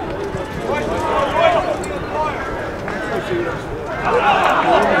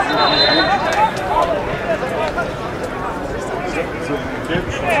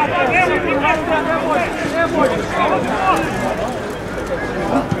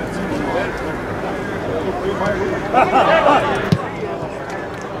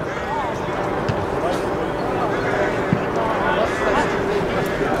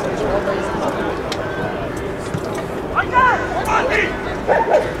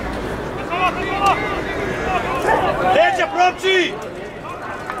 Leđa, propći!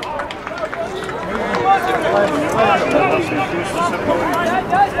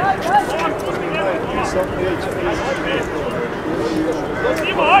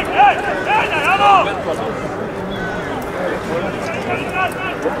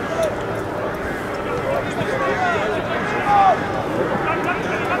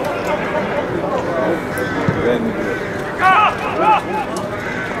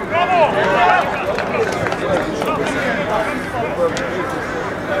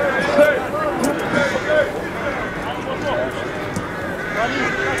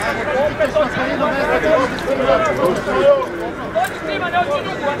 Dođi s njima, ne oči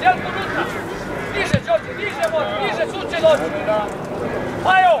ruku, Anđelko unutra. Niže, Đorđe, niže, moći, niže, suče dođi.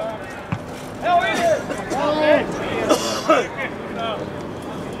 Ajo! Evo vidi!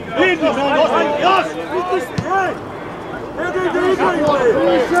 Vidi, još! Vidi, hej! Ne da igraju!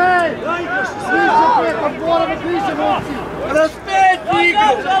 Bliže! Bliže, Pepa, moramo bliže moći! Raspeti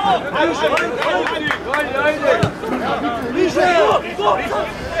igru! Ajde! Bliže!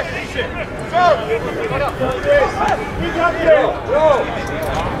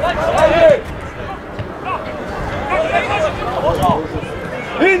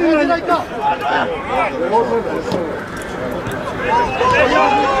 Vidi, dajta! Dobro je!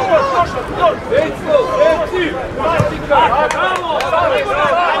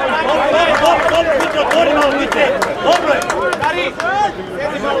 Kari!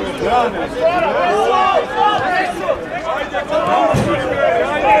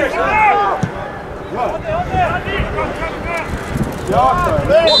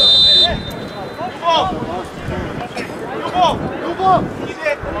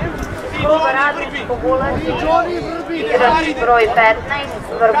 Kluba Radničkog ulazi igrač broj 15,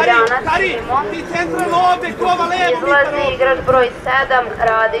 Vrbljanac Timo. Izlazi igrač broj 7,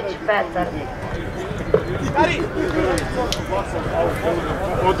 Radić Petar.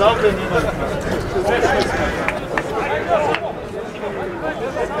 Odavde nima.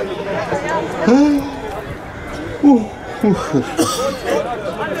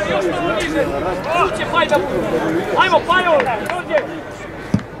 Ajmo, Pajo! Dođe!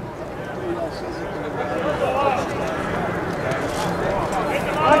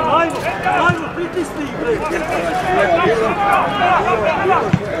 Ajmo, pritisni ih, bre!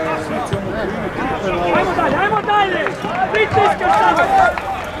 Ajmo dalje! Pritiske samo!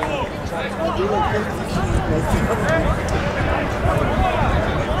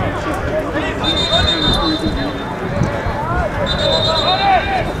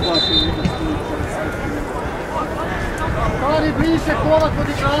 Stani bliže kola kod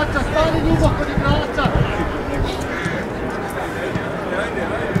igrača, stani ljubav kod igrača!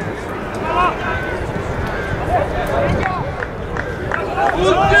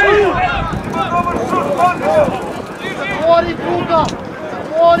 Zatvori druga!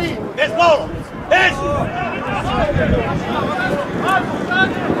 Zatvori! Bez malo! Bez!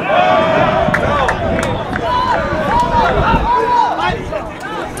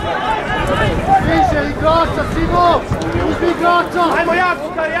 Više igrača, Simo! Uzmi igrača! Ajmo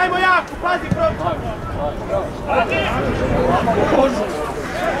jako, Kari, ajmo jako! Pazi, proći!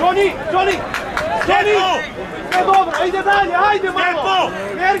 Johnny! Johnny! Johnny! Sve dobro, ide dalje, ajde malo!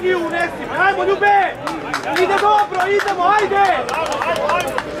 Energiju unesi, ajmo ljube! Ide dobro, idemo, ajde!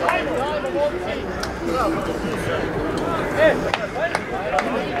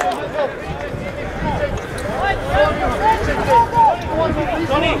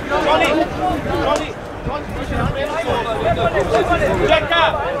 Johnny! Johnny! Johnny! Čeka!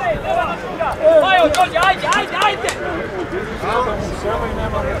 Majo, dođi, ajde, ajde, ajde!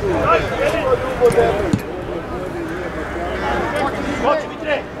 Hoće,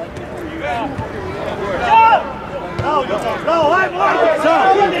 Mitre! Bravo, Ljubav, bravo, ajmo, ajde!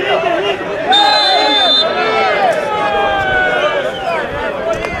 Ide!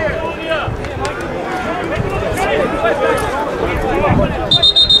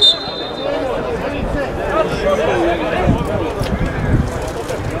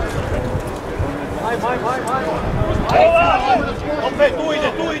 Opet tu ide!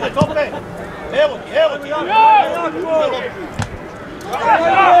 evo ti, evo ti.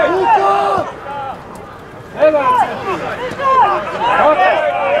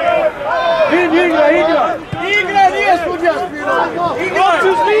 Igra, nije sudija spirao!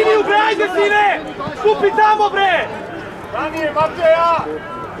 Igra! Uz liniju, bre, ajde sine! Stupi tamo, bre! Ranije, Mateja!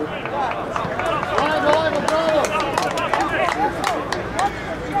 Bravo!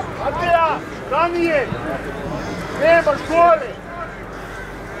 Mateja, ranije! Nemaš gore!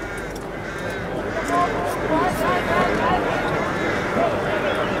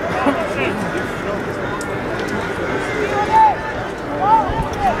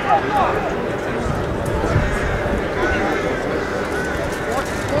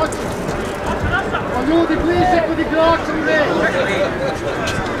 Ljudi bliže kod igrača mi ne!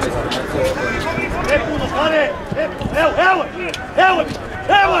 Ne puno, stane! Evo!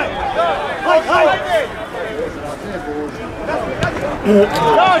 Hajde!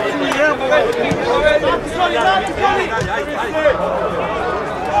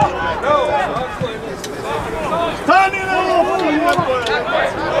 Stani na loptu!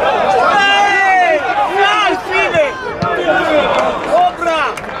 Znaš, sine! Obra!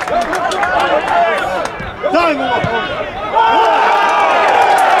 Daj mu loptu!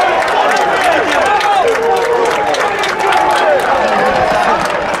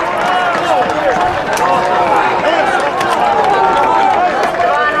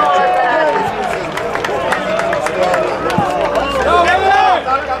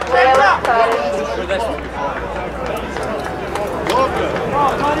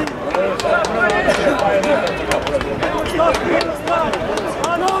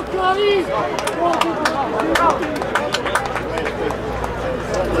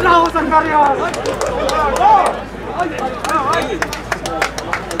 Bravo, Zaharijan!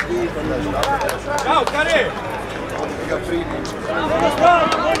 Ćao, Kare!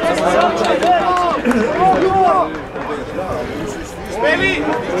 Smeli!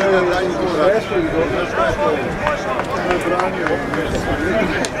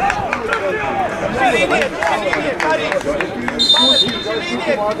 Linije, Karić!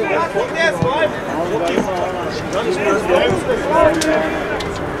 Linije, kako desno, ajmo!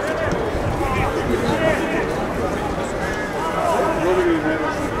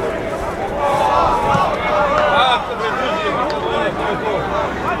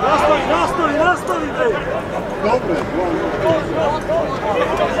 Nastavi, bre! Dobro,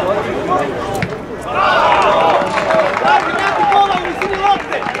 Ajde, neki kola u visini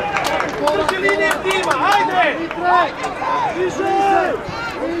lopte! Drži linije tima, ajde! Više!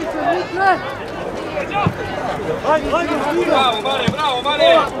 Ajde, Bravo,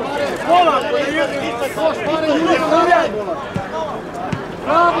 Mare! kola!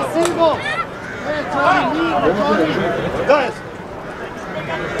 Bravo, Silvo! Daj se!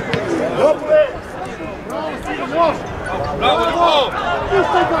 Dobre! Bravo!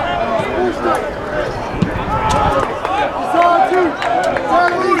 Puštaj ga! Puštaj! Izađi!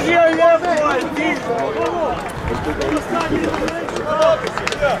 Zaružio je moj!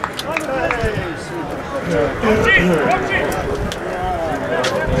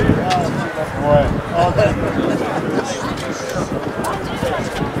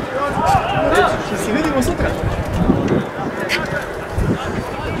 Se vidimo sutra!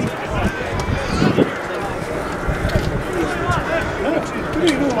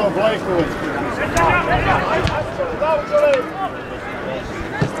 Vlajković.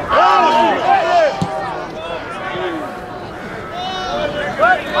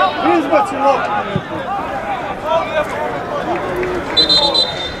 Izbaci loptu.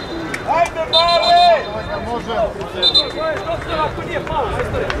 Ajde, Mare! Može. Ako nije pao,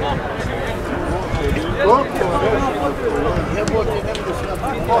 majstore.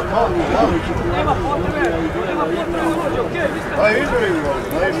 Nema potrebe, okej, vi ste... Aj, izbori u ovo,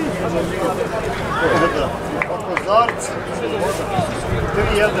 Oko Zarca,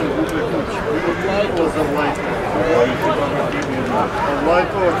 3-1 gubi kući, bilo za Vlajković. A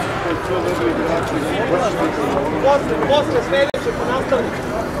Vlajković, to je sve dobri igrači. Posle sljedeće po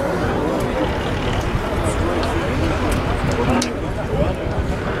nastavniku.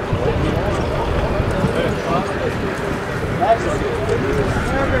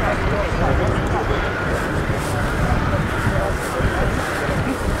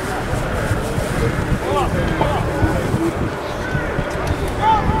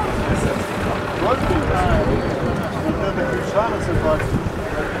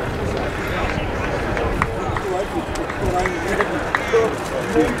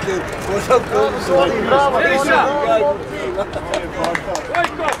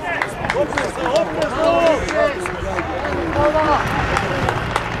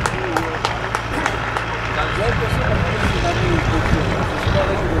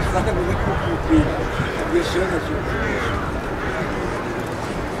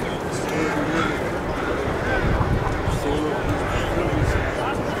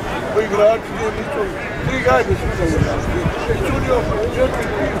 Igrači, tri gajbe su da igrači. Čunio, četiri,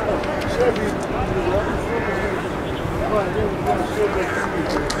 sebi.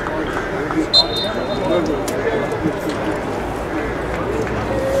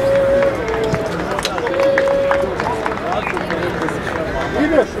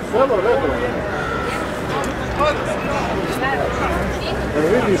 Ideš u selo redovno. Da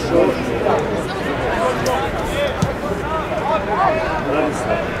vidiš ovo.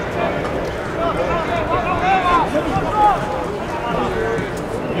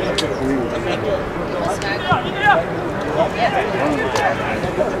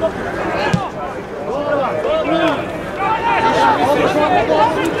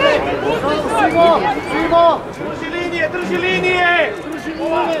 Drži linije!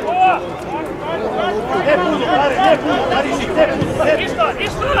 Ne puno, Karishik, ne puno!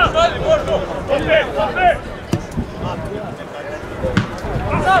 Išta! Dalje, možda! Opet, opet!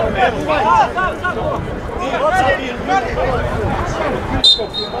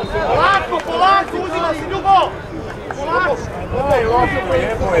 Polako, polako, uzima si Ljubo! Polako!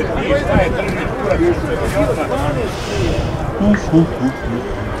 Evo je ti, šta je trži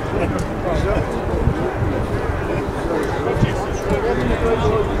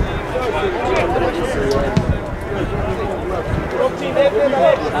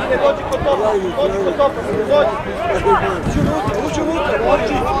Dođi kod topa, dođi. Uđi unutra,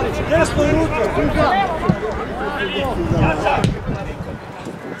 desno i unutra.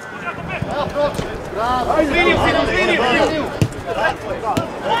 Zvinim si nam, zvinim!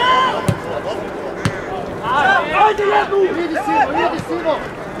 Ajde jednu! Idi Simo!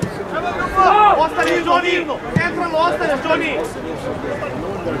 Ostani Johnny! Centralno ostaneš Johnny!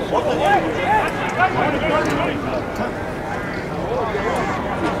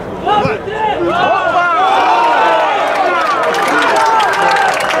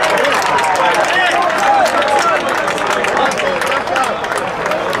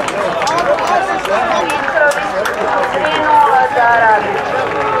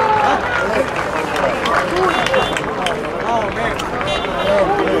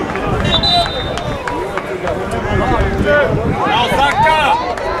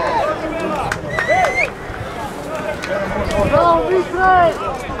 Bravo, Mitre!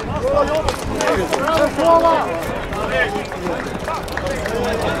 Bravo, Kola!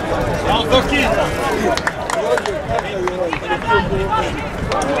 Bravo, Doki!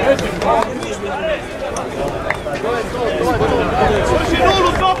 Drži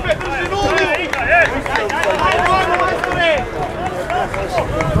nulu, Sope, drži nulu! Ajde, majstore!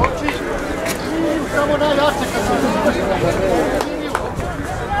 Samo najjače kad se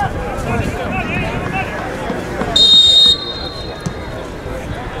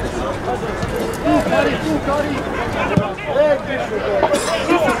Tu, Kari!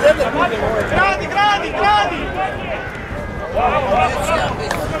 Gradi!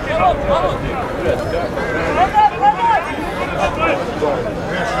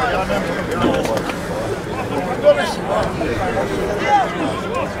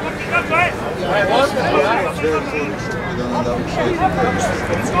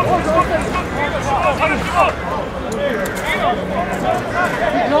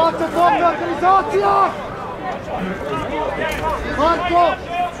 Igrate, dobra organizacija! Marko!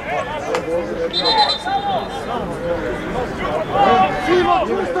 Simo,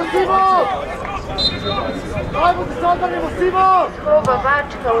 čisto Simo! Ajmo da se odmrnimo, Simo! Kluba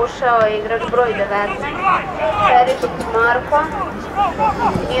Bačka ušao je igrač broj 19, Karishич Marko.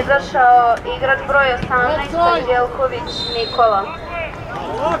 Izašao igrač broj 18, Anđelković Nikola.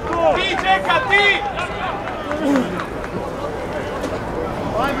 Ti čeka, ti!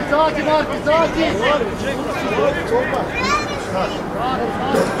 Ajmo, izađi, Marko, izađi!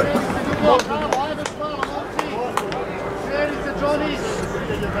 Bravo, ajmo spala, momci! Šeri se, Johnny!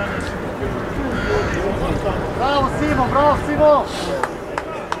 Bravo, Simo, bravo, Simo!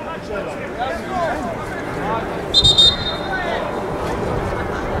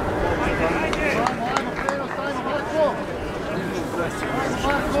 Ajmo, prenos, ajmo, Marko!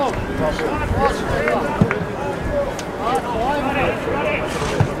 Marko! Možete ga! Ajmo!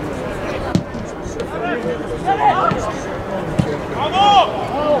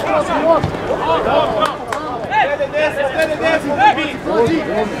 Slede desno, Bibi!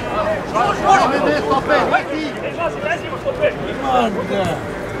 Slede desno, opet!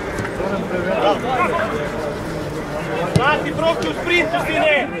 Vrati Proki u sprintu,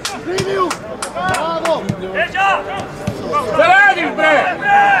 sine! Liniju! Bravo! Šta radiš, bre?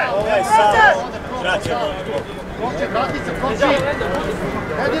 Ovaj sad, vraća. Proči, vrati se, proči!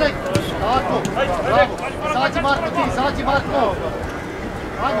 Ne diraj! Tako, bravo! Sađi Marko ti, sađi Marko!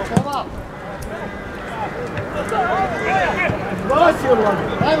 Ajmo, Kova!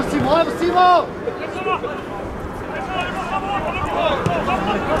 Ajmo Simo, ajmo Simo!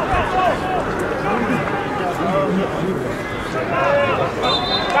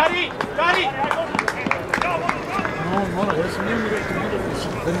 Kari, Kari!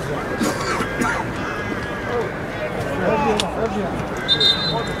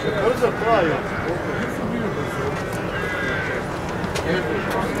 Brzo traju.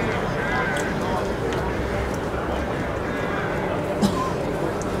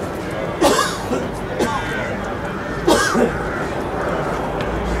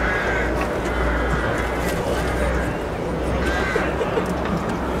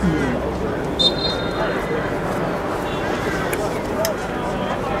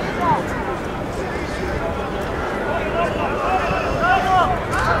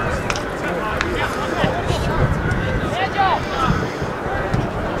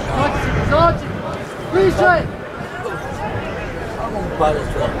 Bliżej!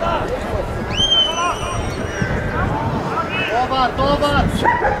 Tovar, tovar!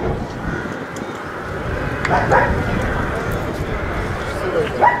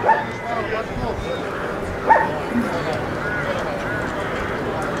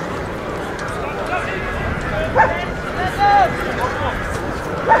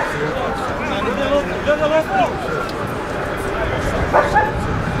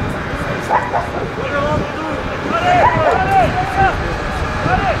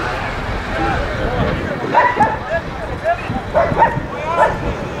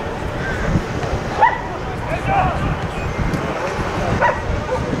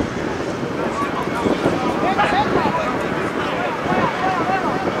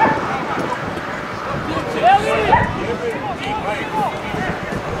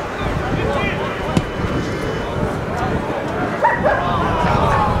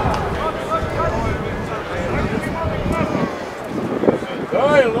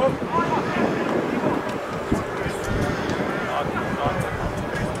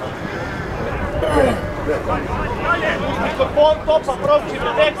 Topa, proći,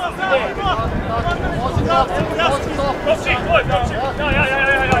 tek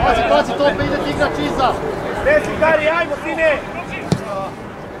Pazi, topa, ide ti igrač iza. Desi, Kari, ajmo, sine!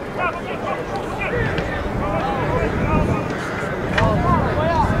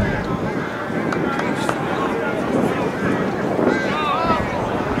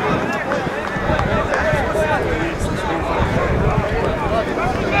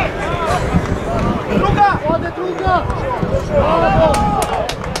 Druga! Ode druga!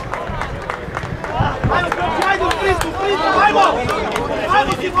 Ajmo, proći, ajde u sprintu, ajmo!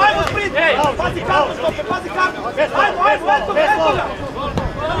 Ajmo, Simo, ajmo sprint! Pazi kartu, stope, pazi kartu! Ajmo, eto ga!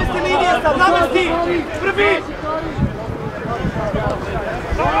 Namesti linije sad, namesti! Prvi!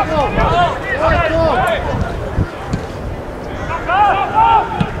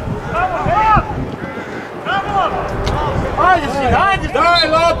 Ajde Sine, ajde! Daj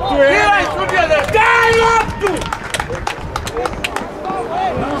loptu, Diraj sudjene! Daj loptu!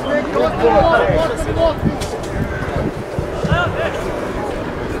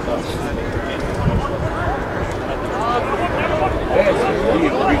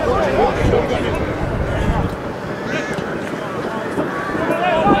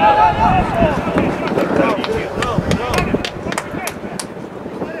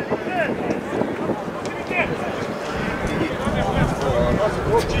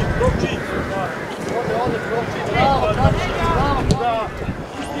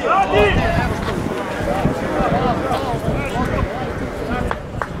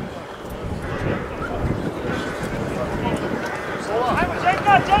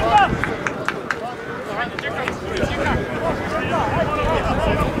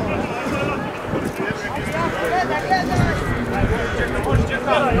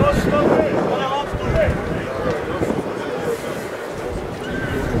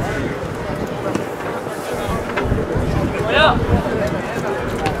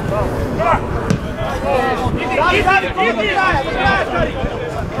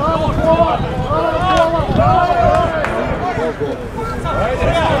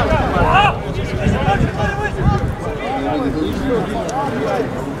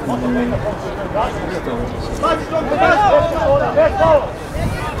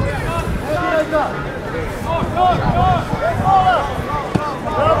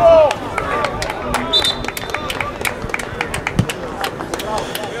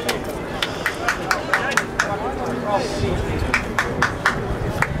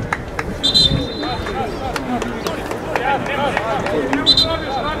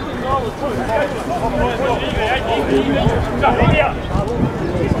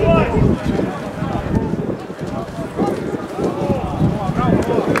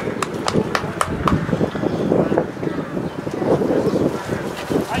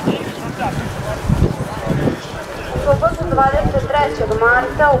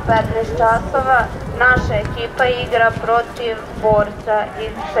 subota u 15 časova naša ekipa igra protiv borca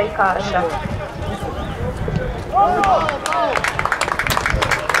iz Sajkaša.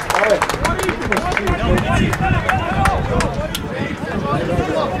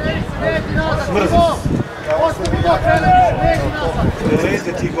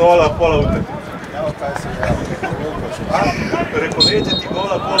 Leđe ti gola, pola utakmice. Preko leđa ti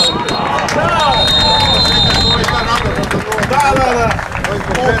gola, pola utakmice. Da.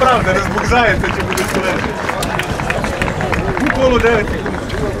 Opravdano, zbog zajedno će bude sledeće. U polu 9.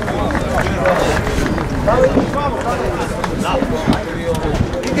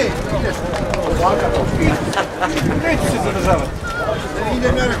 Neću se zadržavati.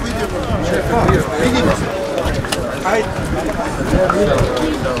 Idem ja neko idem. Vidimo se. Hajde.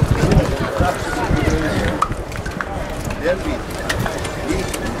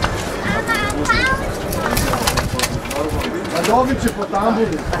 A dobit će po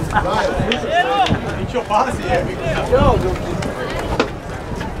tambuli. Ići opazi, jebi.